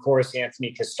story. And of course,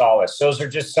 Anthony Costales. Those are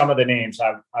just some of the names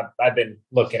I've been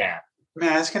looking at.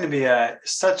 Man, it's going to be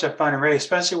such a fun race,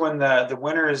 especially when the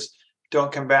winners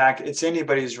don't come back. It's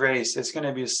anybody's race. It's going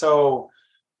to be so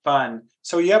fun.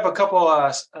 So you have a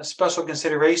couple special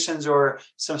considerations or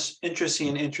some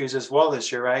interesting entries as well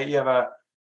this year, right? You have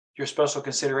your special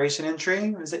consideration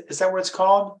entry. Is that what it's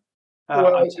called?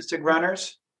 Autistic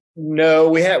runners? No,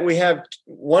 we have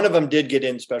one of them did get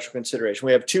in special consideration.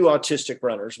 We have two autistic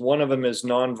runners. One of them is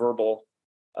nonverbal,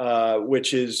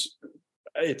 which is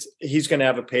he's going to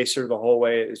have a pacer the whole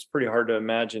way. It's pretty hard to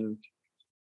imagine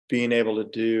being able to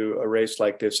do a race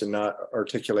like this and not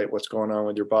articulate what's going on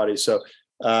with your body. So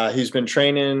he's been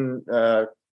training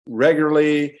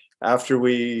regularly. After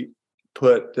we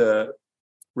put the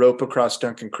rope across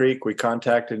Duncan Creek, we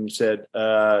contacted and said,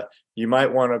 you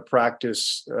might want to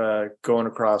practice going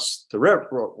across the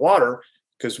water,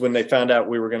 because when they found out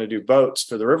we were going to do boats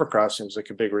for the river crossing, it was like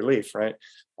a big relief, right?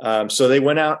 So they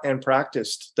went out and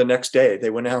practiced the next day. They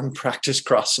went out and practiced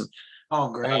crossing. Oh,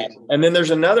 great. And then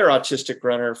there's another autistic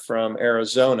runner from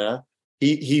Arizona.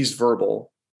 He's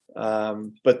verbal.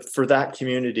 But for that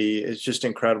community, it's just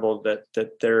incredible that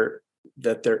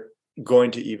they're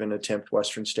going to even attempt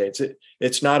Western States.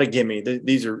 It's not a gimme.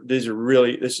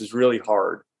 This is really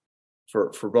hard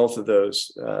for both of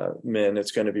those men.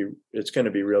 It's going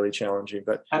to be really challenging.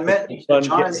 But I met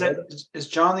John. Is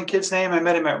John the kid's name? I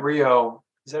met him at Rio.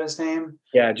 Is that his name?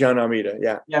 Yeah, John Almeida.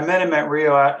 Yeah. Yeah, I met him at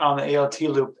Rio on the ALT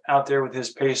loop out there with his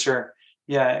pacer.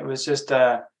 Yeah, it was just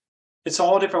it's a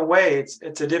whole different way.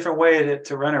 It's a different way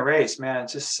to run a race, man.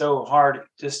 It's just so hard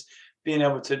just being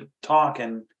able to talk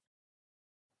and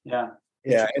yeah.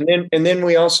 Yeah, and then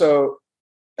we also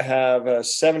have a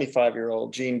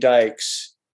 75-year-old Gene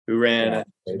Dykes who ran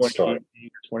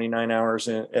 29 hours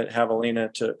at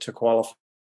Javelina to qualify.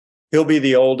 He'll be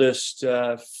the oldest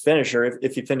finisher.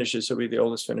 If he finishes, he'll be the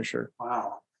oldest finisher.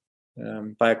 Wow.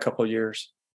 By a couple of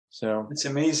years. So it's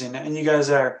amazing. And you guys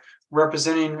are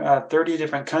representing 30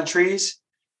 different countries.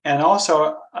 And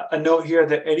also a note here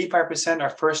that 85% are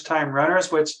first-time runners,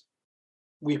 which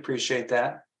we appreciate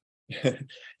that.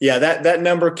 Yeah, that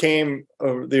number came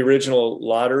over the original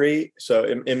lottery, so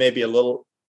it may be a little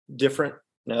different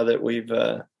now that we've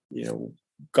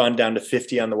gone down to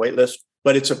 50 on the wait list,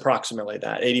 but it's approximately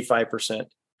that 85%.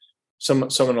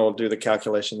 Someone will do the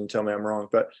calculation and tell me I'm wrong,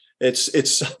 but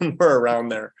it's somewhere around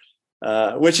there,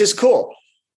 which is cool.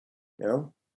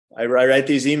 I write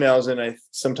these emails and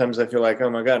sometimes I feel like, oh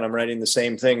my God, I'm writing the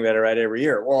same thing that I write every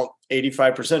year. Well,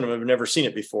 85% of them have never seen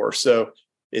it before. So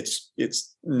it's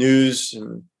news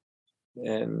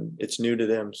and it's new to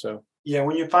them. So yeah,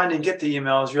 when you finally get the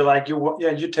emails, you're like,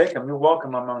 you take them, you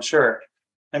welcome them, I'm sure.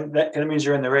 And that means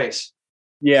you're in the race.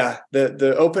 Yeah,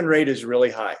 the open rate is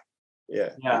really high.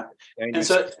 Yeah. And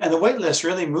the wait list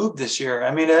really moved this year.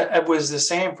 I mean, it was the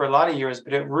same for a lot of years,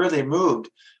 but it really moved.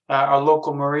 Our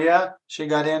local Maria, she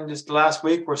got in just last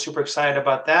week. We're super excited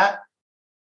about that.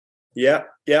 Yep.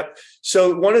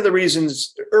 So one of the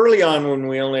reasons early on when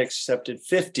we only accepted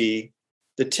 50,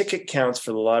 the ticket counts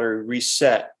for the lottery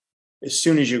reset as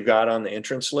soon as you got on the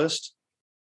entrance list,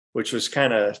 which was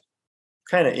kind of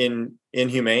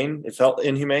inhumane. It felt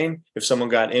inhumane. If someone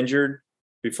got injured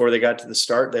before they got to the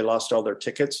start, they lost all their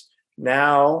tickets.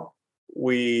 Now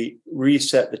we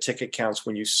reset the ticket counts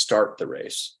when you start the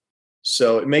race.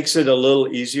 So it makes it a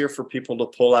little easier for people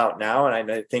to pull out now.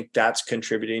 And I think that's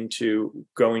contributing to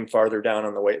going farther down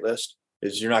on the wait list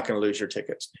is you're not going to lose your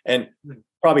tickets. And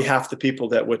probably half the people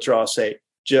that withdraw say,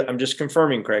 I'm just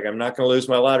confirming, Craig, I'm not going to lose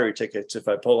my lottery tickets if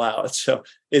I pull out. So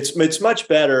it's much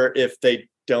better if they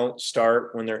don't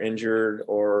start when they're injured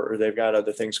or they've got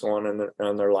other things going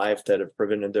on their life that have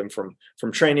prevented them from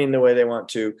training the way they want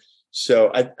to.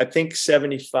 So I think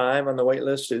 75 on the wait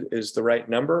list is the right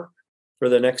number for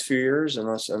the next few years,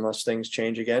 unless things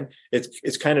change again.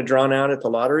 It's kind of drawn out at the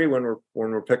lottery when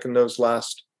we're picking those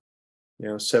last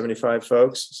 75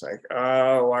 folks. It's like,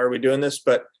 oh, why are we doing this?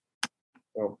 But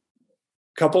a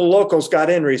couple of locals got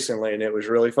in recently, and it was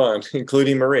really fun,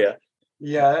 including Maria.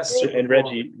 Yeah, that's super and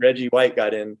cool. Reggie White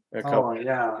got in a couple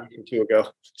or two ago.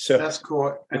 So that's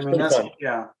cool. I it's mean, been fun.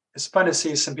 It's fun to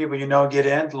see some people get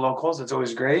in, the locals. It's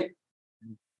always great.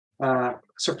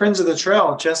 So Friends of the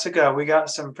Trail, Jessica, we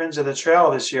got some Friends of the Trail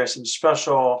this year, some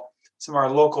of our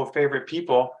local favorite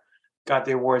people got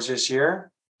the awards this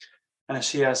year. And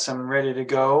she has some ready to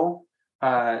go.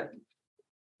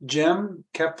 Jim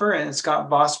Kepfer and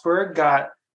Scott Bosberg got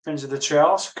Friends of the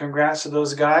Trail. So congrats to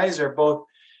those guys. They're both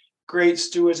great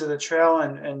stewards of the trail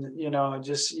and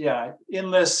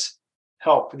endless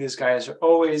help. These guys are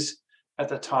always at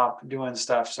the top doing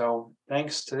stuff. So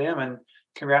thanks to them and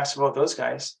congrats to both those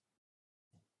guys.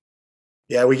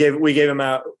 Yeah, we gave them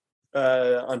out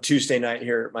on Tuesday night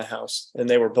here at my house, and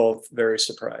they were both very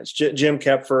surprised. Jim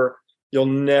Kepfer, you'll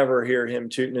never hear him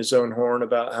tooting his own horn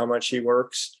about how much he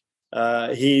works.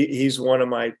 He's one of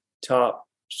my top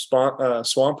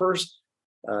swampers.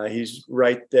 He's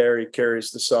right there. He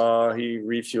carries the saw. He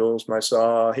refuels my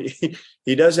saw.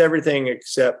 He does everything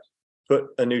except put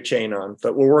a new chain on,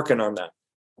 but we're working on that.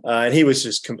 And he was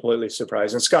just completely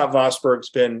surprised. And Scott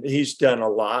Vosberg's he's done a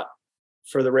lot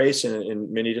for the race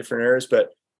in many different areas, but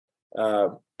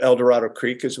El Dorado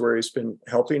Creek is where he's been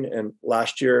helping. And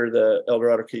last year, the El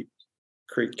Dorado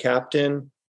Creek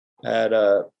captain had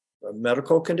a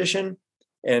medical condition.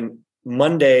 And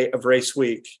Monday of race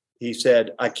week, he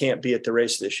said, I can't be at the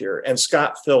race this year. And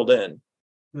Scott filled in.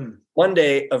 One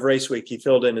day of race week, he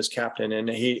filled in as captain, and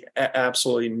he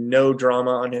absolutely no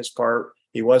drama on his part.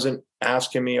 He wasn't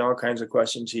asking me all kinds of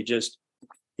questions. He just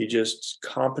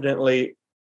competently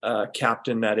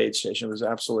captained that aid station. It was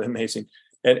absolutely amazing.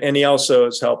 And he also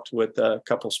has helped with a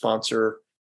couple sponsor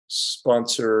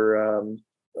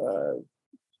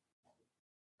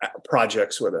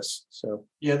projects with us. So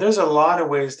yeah, there's a lot of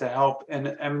ways to help, and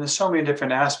there's so many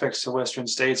different aspects to Western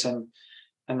States and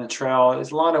the trail.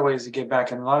 There's a lot of ways to get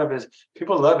back, and a lot of it,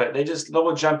 people love it. They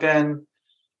will jump in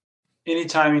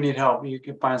anytime you need help. You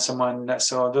can find someone.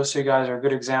 So those two guys are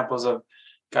good examples of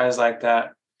guys like that.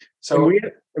 So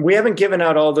we haven't given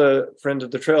out all the Friends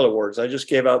of the Trail awards. I just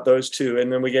gave out those two, and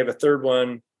then we gave a third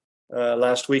one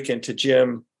last weekend to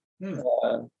Jim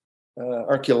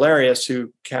Arcularius,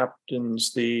 who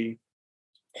captains the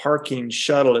parking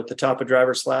shuttle at the top of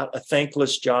Driver's Flat. A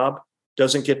thankless job.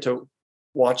 Doesn't get to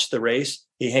watch the race.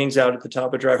 He hangs out at the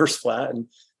top of Driver's Flat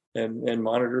and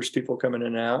monitors people coming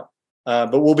in and out.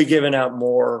 But we'll be giving out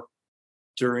more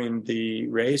during the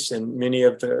race, and many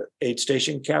of the aid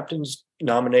station captains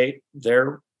nominate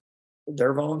their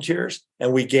volunteers,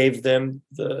 and we gave them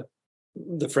the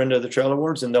Friend of the Trail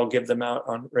awards, and they'll give them out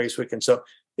on race weekend. So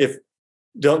if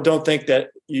don't think that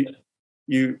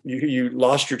you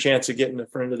lost your chance of getting the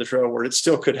front of the trail, where it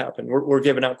still could happen. We're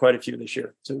giving out quite a few this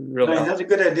year. So really, that's a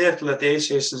good idea to let the aid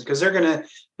stations, because they're gonna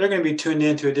be tuned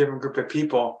into a different group of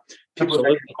people. People that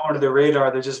go under the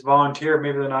radar, they just volunteer.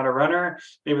 Maybe they're not a runner,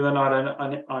 maybe they're not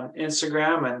on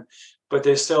Instagram, but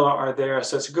they still are there.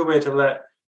 So it's a good way to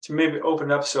maybe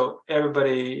open up so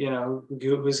everybody,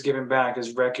 who's giving back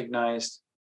is recognized.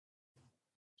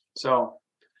 So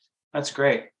that's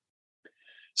great.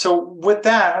 So with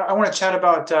that, I want to chat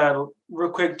about real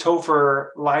quick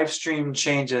Topher live stream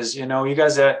changes. You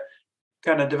guys are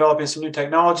kind of developing some new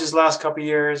technologies the last couple of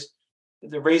years.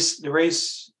 The race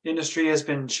industry has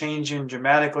been changing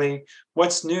dramatically.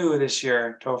 What's new this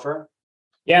year, Topher?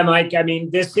 Yeah, Mike. I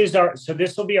mean, this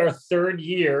will be our third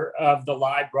year of the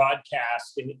live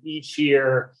broadcast, and each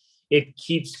year it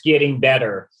keeps getting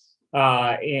better.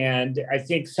 And I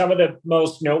think some of the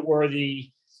most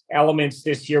noteworthy elements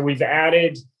this year, we've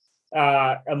added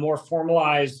a more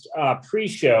formalized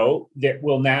pre-show that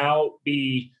will now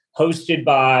be hosted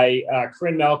by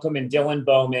Corinne Malcolm and Dylan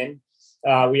Bowman.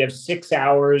 We have 6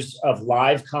 hours of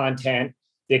live content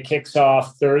that kicks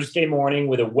off Thursday morning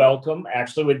with a welcome,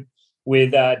 actually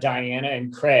with Diana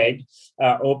and Craig,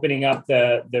 opening up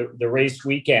the race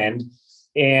weekend.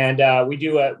 And we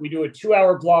do a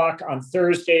 2-hour block on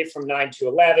Thursday from 9 to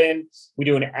 11. We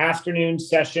do an afternoon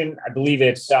session. I believe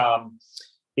it's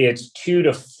 2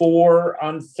 to 4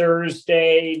 on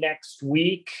Thursday next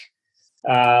week.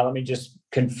 Let me just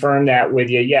confirm that with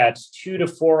you. Yeah, it's 2 to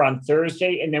 4 on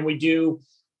Thursday. And then we do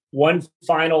one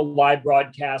final live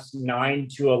broadcast, 9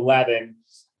 to 11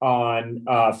 on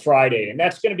Friday. And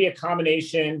that's going to be a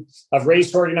combination of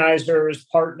race organizers,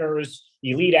 partners,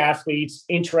 elite athletes,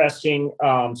 interesting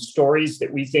stories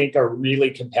that we think are really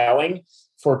compelling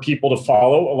for people to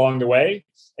follow along the way.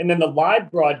 And then the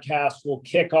live broadcast will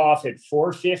kick off at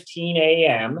 4:15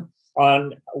 a.m.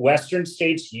 on Western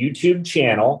State's YouTube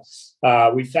channel.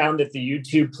 We found that the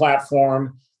YouTube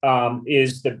platform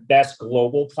is the best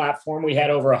global platform. We had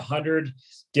over 100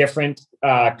 different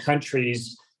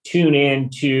countries tune in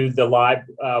to the live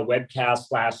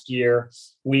webcast last year.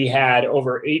 We had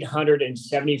over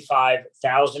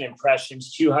 875,000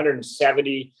 impressions,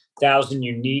 270,000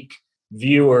 unique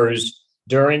viewers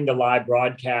during the live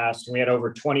broadcast. And we had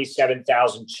over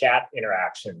 27,000 chat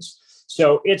interactions.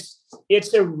 So it's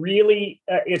a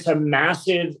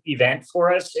massive event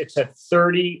for us. It's a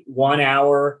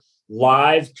 31-hour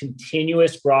live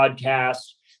continuous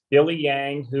broadcast. Billy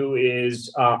Yang, who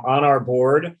is on our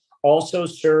board, also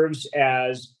serves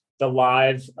as the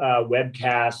live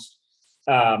webcast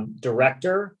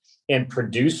director and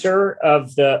producer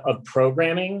of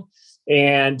programming.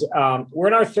 And we're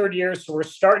in our third year, so we're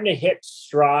starting to hit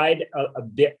stride a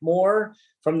bit more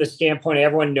from the standpoint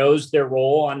everyone knows their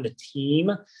role on the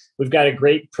team. We've got a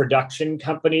great production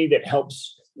company that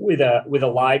helps with a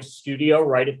live studio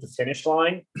right at the finish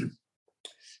line.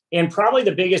 And probably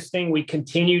the biggest thing we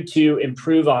continue to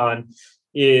improve on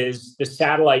is the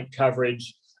satellite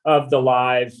coverage of the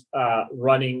live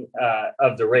running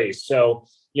of the race. So,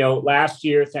 last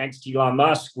year, thanks to Elon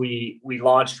Musk, we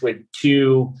launched with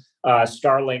 2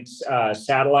 Starlink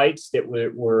satellites that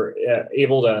were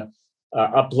able to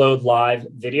upload live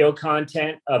video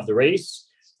content of the race.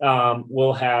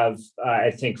 We'll have,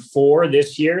 I think, 4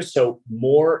 this year, so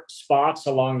more spots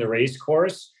along the race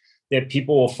course that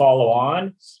people will follow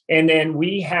on. And then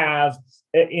we have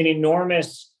an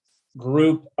enormous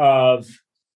group of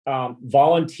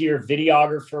volunteer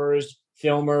videographers,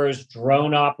 filmers,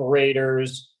 drone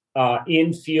operators,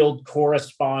 in-field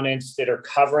correspondents that are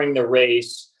covering the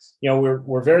race.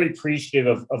 We're very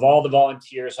appreciative of all the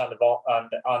volunteers on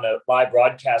the live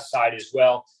broadcast side as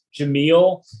well.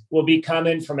 Jamil will be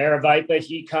coming from Aravaipa.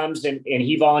 He comes and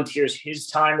he volunteers his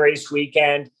time race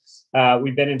weekend.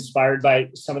 We've been inspired by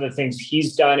some of the things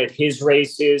he's done at his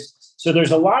races. So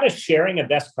there's a lot of sharing of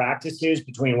best practices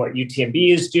between what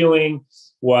UTMB is doing,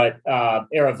 what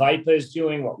Aravaipa is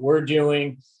doing, what we're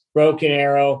doing, Broken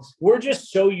Arrow. We're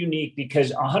just so unique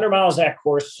because 100 miles that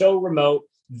course, so remote,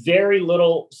 very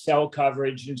little cell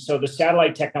coverage. And so the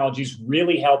satellite technology is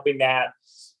really helping that.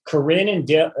 Corinne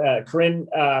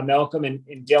Malcolm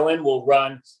and Dylan will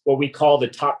run what we call the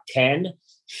top 10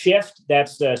 shift.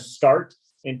 That's the start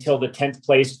until the 10th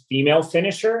place female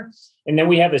finisher. And then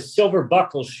we have a silver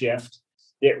buckle shift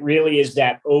that really is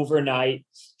that overnight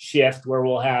shift where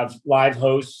we'll have live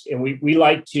hosts. And we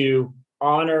like to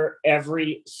honor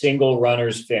every single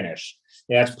runner's finish.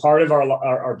 That's part of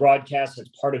our broadcast. It's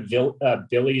part of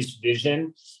Billy's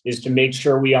vision is to make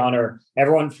sure we honor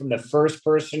everyone from the first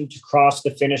person to cross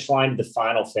the finish line to the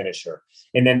final finisher.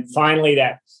 And then finally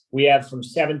that we have from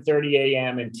 7:30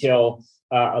 a.m. until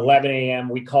 11 a.m.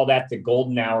 We call that the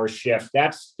golden hour shift.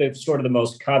 That's the sort of the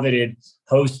most coveted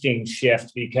hosting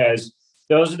shift, because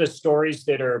those are the stories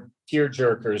that are tear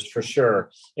jerkers for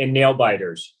sure and nail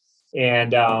biters.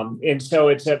 And so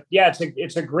it's a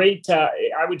great,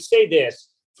 I would say this,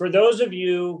 for those of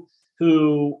you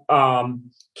who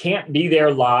can't be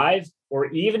there live, or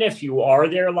even if you are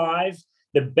there live,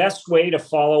 the best way to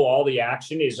follow all the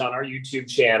action is on our YouTube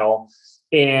channel.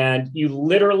 And you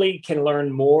literally can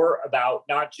learn more about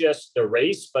not just the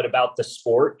race, but about the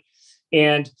sport.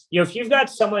 And, if you've got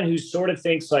someone who sort of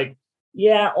thinks like,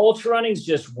 yeah, ultra running's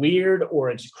just weird,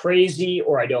 or it's crazy,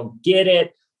 or I don't get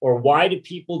it, or why do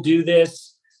people do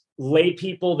this? Lay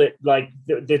people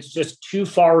that's just too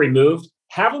far removed,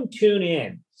 have them tune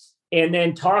in and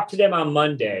then talk to them on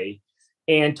Monday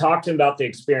and talk to them about the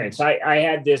experience. I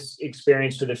had this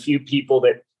experience with a few people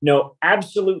that know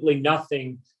absolutely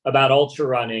nothing about ultra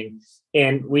running.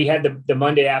 And we had the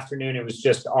Monday afternoon. It was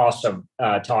just awesome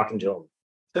talking to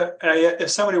them.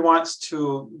 If somebody wants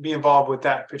to be involved with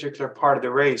that particular part of the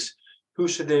race, who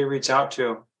should they reach out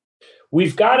to?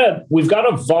 We've got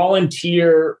a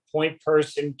volunteer point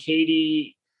person,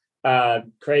 Katie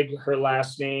Craig, her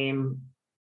last name.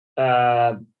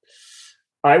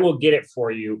 I will get it for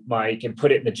you, Mike, and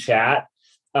put it in the chat.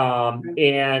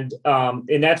 And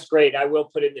that's great. I will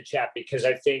put it in the chat because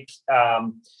I think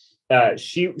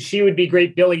she would be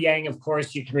great. Billy Yang, of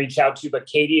course, you can reach out to, but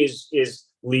Katie is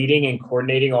leading and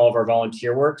coordinating all of our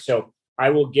volunteer work. So I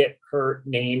will get her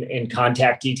name and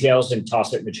contact details and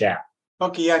toss it in the chat.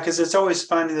 Okay, yeah, because it's always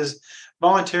fun.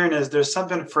 Volunteering there's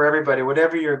something for everybody.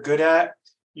 Whatever you're good at,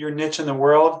 your niche in the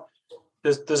world,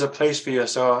 there's a place for you.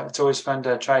 So it's always fun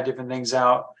to try different things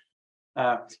out.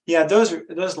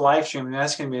 Those live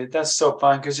streaming, that's so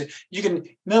fun, because you can,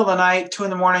 middle of the night, 2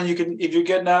 a.m, you can, if you're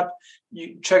getting up,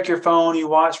 you check your phone, you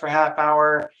watch for a half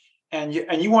hour, and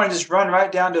you want to just run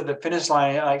right down to the finish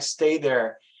line and like stay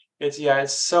there. It's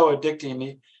so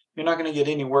addicting. You're not going to get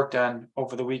any work done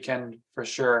over the weekend for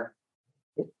sure.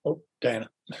 Oh, Diana.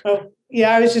 Oh,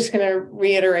 yeah, I was just going to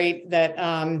reiterate that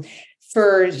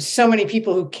for so many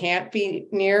people who can't be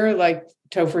near, like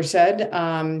Topher said,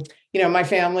 my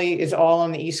family is all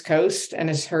on the East Coast and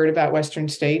has heard about Western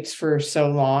States for so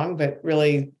long, but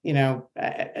really,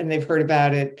 and they've heard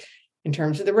about it in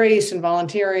terms of the race and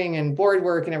volunteering and board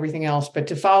work and everything else. But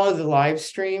to follow the live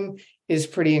stream is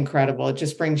pretty incredible. It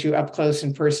just brings you up close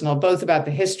and personal, both about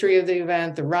the history of the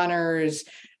event, the runners,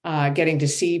 getting to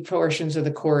see portions of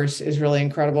the course is really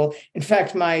incredible. In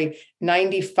fact, my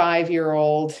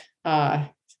 95-year-old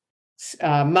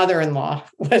mother-in-law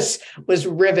was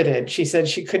riveted. She said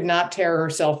she could not tear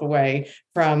herself away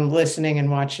from listening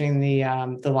and watching the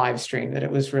live stream, that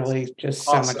it was really just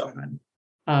so much fun.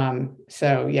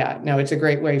 It's a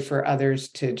great way for others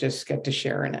to just get to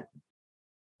share in it.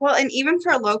 Well, and even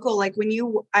for a local, like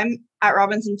I'm at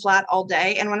Robinson Flat all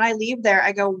day, and when I leave there,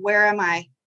 I go, where am I?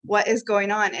 What is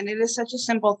going on? And it is such a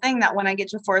simple thing that when I get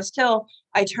to Forest Hill,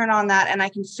 I turn on that and I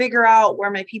can figure out where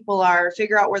my people are,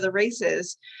 figure out where the race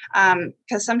is.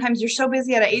 Because sometimes you're so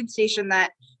busy at an aid station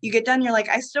that you get done, you're like,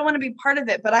 I still want to be part of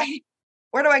it, but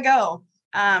where do I go?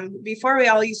 Before we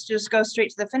all used to just go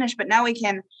straight to the finish, but now we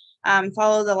can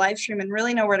follow the live stream and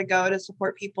really know where to go to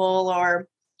support people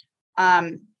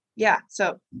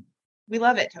so we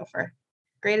love it, Topher.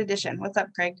 Great addition. What's up,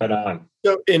 Craig? Right on.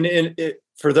 So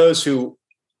for those who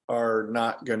are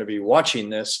not going to be watching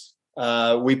this,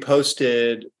 we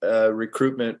posted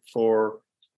recruitment for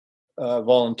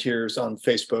volunteers on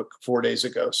Facebook 4 days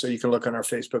ago. So you can look on our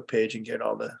Facebook page and get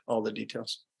all the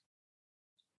details.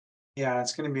 Yeah,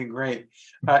 it's going to be great.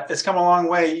 It's come a long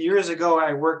way. Years ago,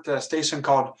 I worked at a station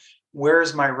called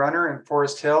Where's My Runner in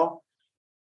Forest Hill.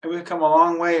 And we've come a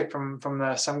long way from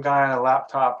some guy on a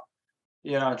laptop,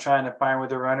 trying to find where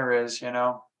the runner is,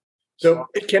 So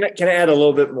can I add a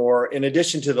little bit more? In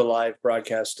addition to the live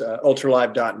broadcast,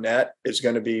 ultralive.net is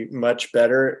going to be much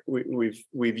better.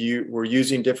 We're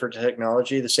using different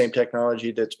technology, the same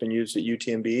technology that's been used at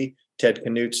UTMB. Ted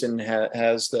Knutson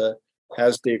has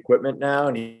the equipment now,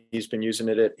 and he's been using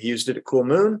it. He used it at Cool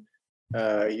Moon.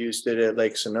 He used it at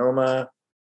Lake Sonoma.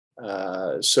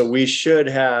 So we should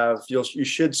you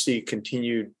should see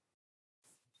continued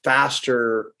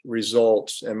faster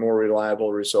results and more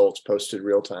reliable results posted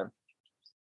real time.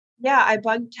 Yeah, I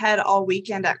bugged Ted all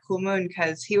weekend at Cool Moon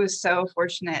because he was so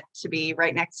fortunate to be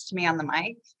right next to me on the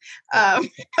mic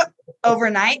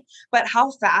overnight. But how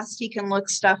fast he can look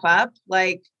stuff up,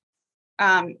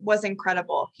 was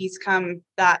incredible.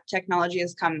 That technology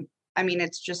has come. I mean,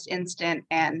 it's just instant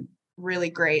and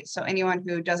really great. So anyone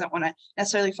who doesn't want to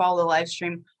necessarily follow the live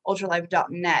stream,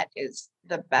 ultralive.net is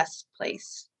the best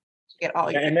place get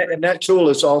all your And that tool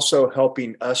is also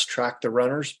helping us track the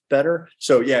runners better.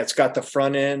 So yeah, it's got the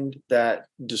front end that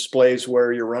displays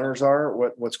where your runners are,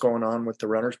 what's going on with the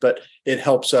runners, but it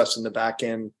helps us in the back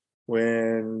end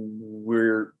when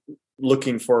we're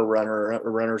looking for a runner,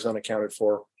 or runners unaccounted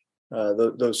for.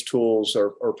 Those tools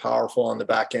are powerful on the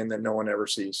back end that no one ever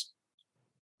sees.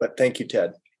 But thank you,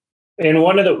 Ted. And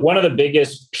one of the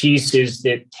biggest pieces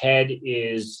that Ted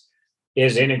is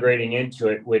integrating into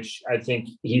it, which I think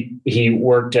he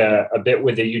worked a bit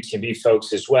with the UTMB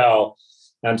folks as well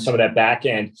on some of that back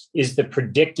end, is the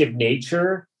predictive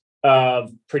nature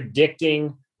of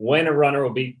predicting when a runner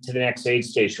will be to the next aid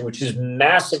station, which is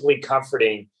massively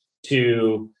comforting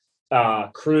to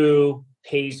crew,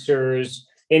 pacers,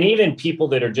 and even people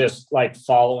that are just like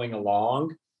following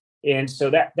along. And so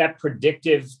that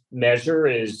predictive measure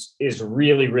is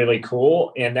really, really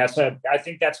cool. And I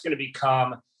think that's going to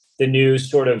become the new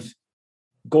sort of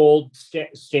gold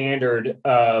standard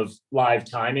of live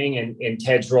timing, and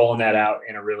Ted's rolling that out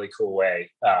in a really cool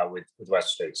way with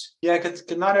Western States. Yeah, because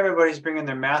not everybody's bringing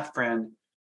their math friend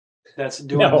that's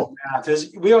doing the math.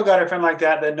 We all got a friend like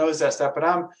that knows that stuff, but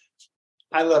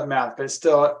I love math, but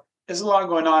still, there's a lot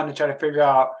going on to try to figure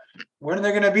out when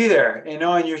they're going to be there,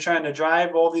 and you're trying to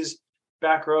drive all these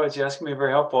back roads. Yeah, that's going to be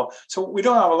very helpful. So we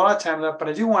don't have a lot of time left, but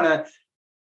I do want to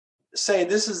say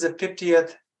this is the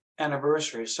 50th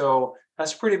anniversary. So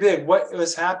that's pretty big. What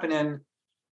was happening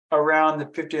around the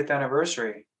 50th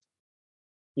anniversary?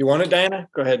 You want it, Diana?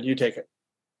 Go ahead. You take it.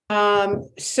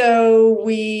 So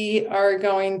we are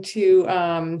going to,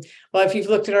 well, if you've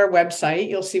looked at our website,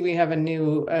 you'll see we have a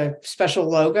new special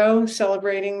logo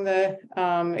celebrating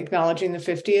acknowledging the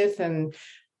 50th. And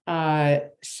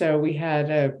so we had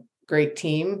a great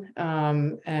team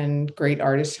and great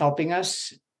artists helping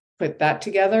us put that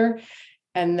together.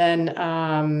 And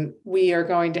then we are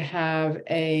going to have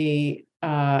a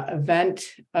event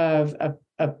of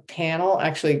a panel.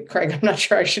 Actually, Craig, I'm not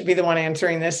sure I should be the one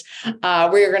answering this. We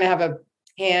are going to have a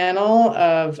panel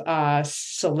of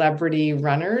celebrity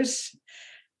runners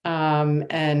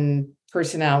and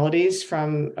personalities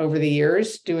from over the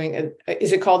years doing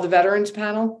is it called the Veterans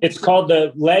Panel? It's called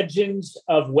the Legends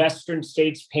of Western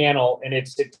States Panel, and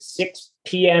it's at 6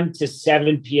 p.m. to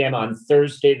 7 p.m. on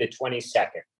Thursday, the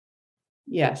 22nd.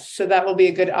 Yes, so that will be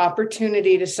a good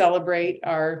opportunity to celebrate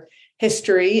our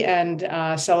history and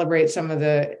celebrate some of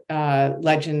the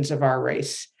legends of our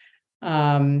race.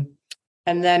 And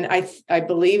then I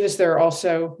believe, is there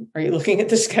also, are you looking at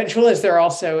the schedule? Is there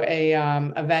also a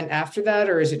event after that,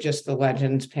 or is it just the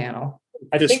Legends panel?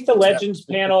 I think the Legends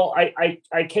panel,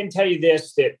 I can tell you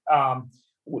this, that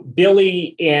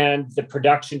Billy and the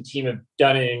production team have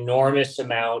done an enormous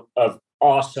amount of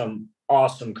awesome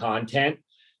content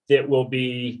that will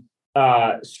be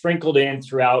sprinkled in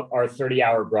throughout our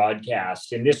 30-hour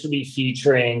broadcast. And this will be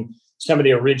featuring some of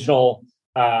the original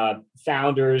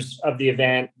founders of the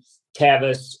event,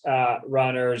 Tevis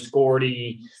runners,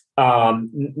 Gordy,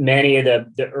 many of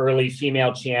the early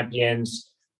female champions.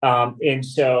 And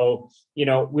so,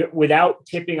 without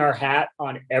tipping our hat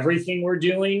on everything we're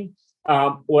doing,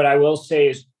 what I will say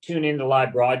is tune into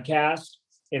live broadcast.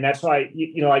 And that's why,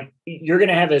 you're going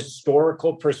to have a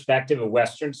historical perspective of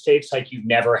Western States like you've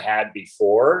never had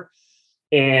before.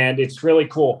 And it's really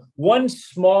cool. One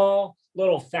small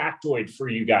little factoid for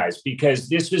you guys, because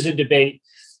this was a debate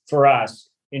for us.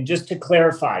 And just to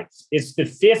clarify, it's the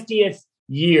 50th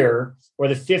year or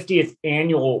the 50th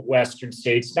annual Western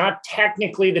States, not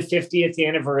technically the 50th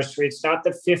anniversary. It's not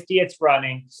the 50th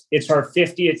running. It's our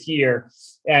 50th year.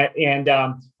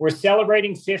 And we're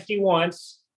celebrating 50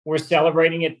 once. We're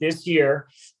celebrating it this year,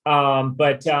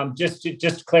 but just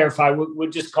to clarify,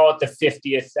 we'll just call it the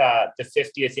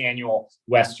 50th annual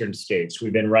Western States.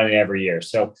 We've been running every year,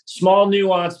 so small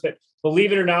nuance, but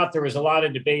believe it or not, there was a lot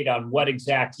of debate on what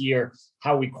exact year,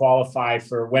 how we qualify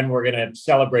for when we're going to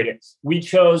celebrate it. We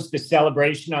chose the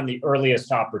celebration on the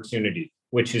earliest opportunity,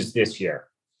 which is this year.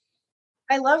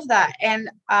 I love that. And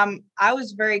I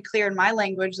was very clear in my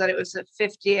language that it was the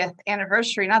 50th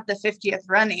anniversary, not the 50th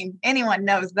running. Anyone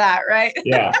knows that, right?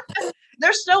 Yeah.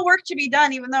 There's still work to be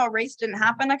done, even though a race didn't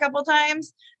happen a couple of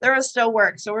times. There was still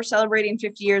work. So we're celebrating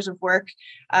 50 years of work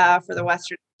for the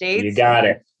Western States. You got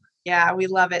it. Yeah, we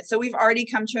love it. So we've already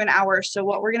come to an hour. So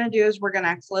what we're going to do is we're going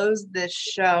to close this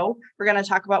show. We're going to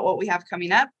talk about what we have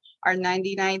coming up. Our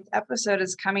 99th episode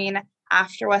is coming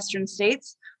after Western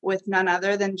States with none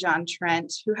other than John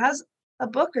Trent, who has a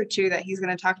book or two that he's going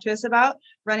to talk to us about,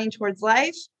 Running Towards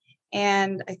Life.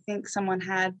 And I think someone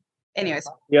had, anyways.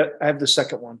 Yeah, I have the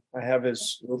second one. I have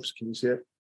his, oops, can you see it?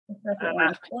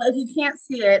 Well, if you can't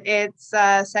see it, it's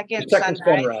Second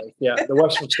Sunrise. Yeah, the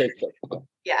Western States book.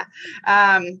 Yeah.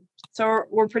 So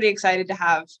we're pretty excited to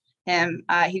have him.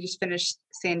 He just finished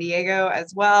San Diego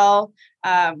as well.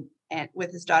 And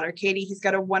with his daughter, Katie, he's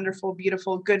got a wonderful,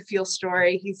 beautiful, good feel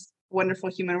story. He's a wonderful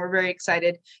human. We're very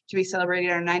excited to be celebrating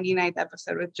our 99th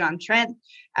episode with John Trent.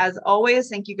 As always,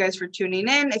 thank you guys for tuning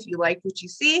in. If you like what you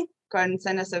see, go ahead and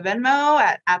send us a Venmo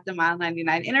at the Mile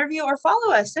 99 Interview, or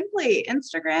follow us simply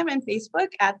Instagram and Facebook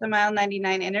at the Mile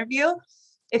 99 Interview.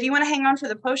 If you want to hang on for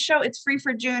the post show, it's free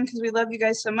for June because we love you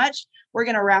guys so much. We're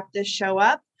going to wrap this show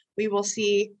up. We will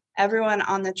see everyone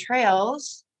on the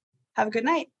trails. Have a good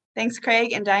night. Thanks,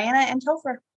 Craig and Diana and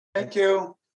Topher. Thank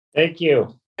you. Thank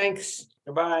you. Thanks.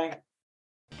 Goodbye.